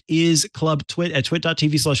 That is Club Twit at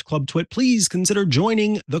twit.tv/clubtwit. Please consider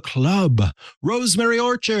joining the club. Rosemary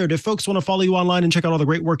Orchard, if folks want to follow you online and check out all the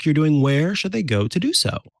great work you're doing, where should they go to do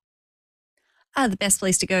so? The best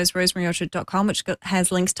place to go is rosemaryorchard.com, which has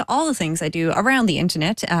links to all the things I do around the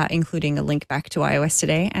internet, including a link back to iOS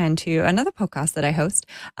Today and to another podcast that I host,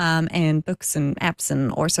 and books and apps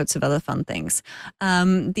and all sorts of other fun things.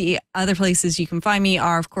 The other places you can find me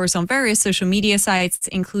are, of course, on various social media sites,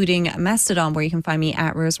 including Mastodon, where you can find me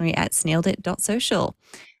at rosemary@snailedit.social.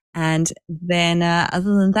 And then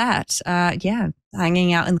other than that,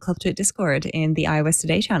 hanging out in the Club Twit Discord in the iOS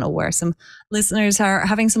Today channel, where some listeners are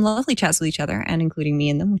having some lovely chats with each other and including me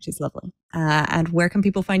in them, which is lovely. And where can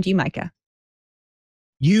people find you, Mikah?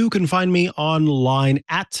 You can find me online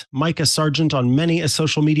at Mikah Sargent on many a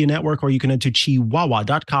social media network, or you can head to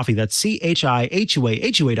chihuahua.coffee. That's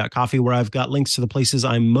CHIHUAHUA.coffee, where I've got links to the places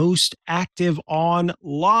I'm most active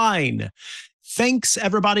online. Thanks,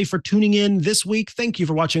 everybody, for tuning in this week. Thank you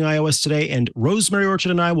for watching iOS Today, and Rosemary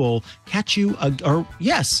Orchard and I will catch you,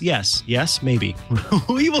 yes, maybe.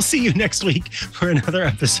 We will see you next week for another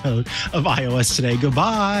episode of iOS Today.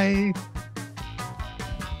 Goodbye.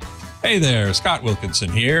 Hey there, Scott Wilkinson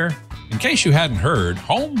here. In case you hadn't heard,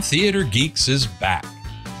 Home Theater Geeks is back.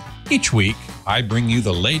 Each week, I bring you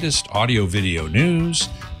the latest audio-video news,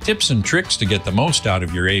 tips and tricks to get the most out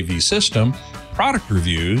of your AV system, product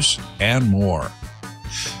reviews, and more.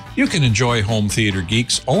 You can enjoy Home Theater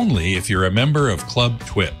Geeks only if you're a member of Club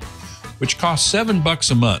Twit, which costs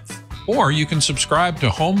 $7 a month, or you can subscribe to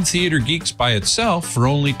Home Theater Geeks by itself for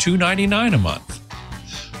only $2.99 a month.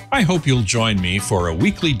 I hope you'll join me for a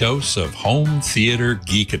weekly dose of home theater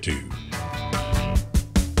geekitude.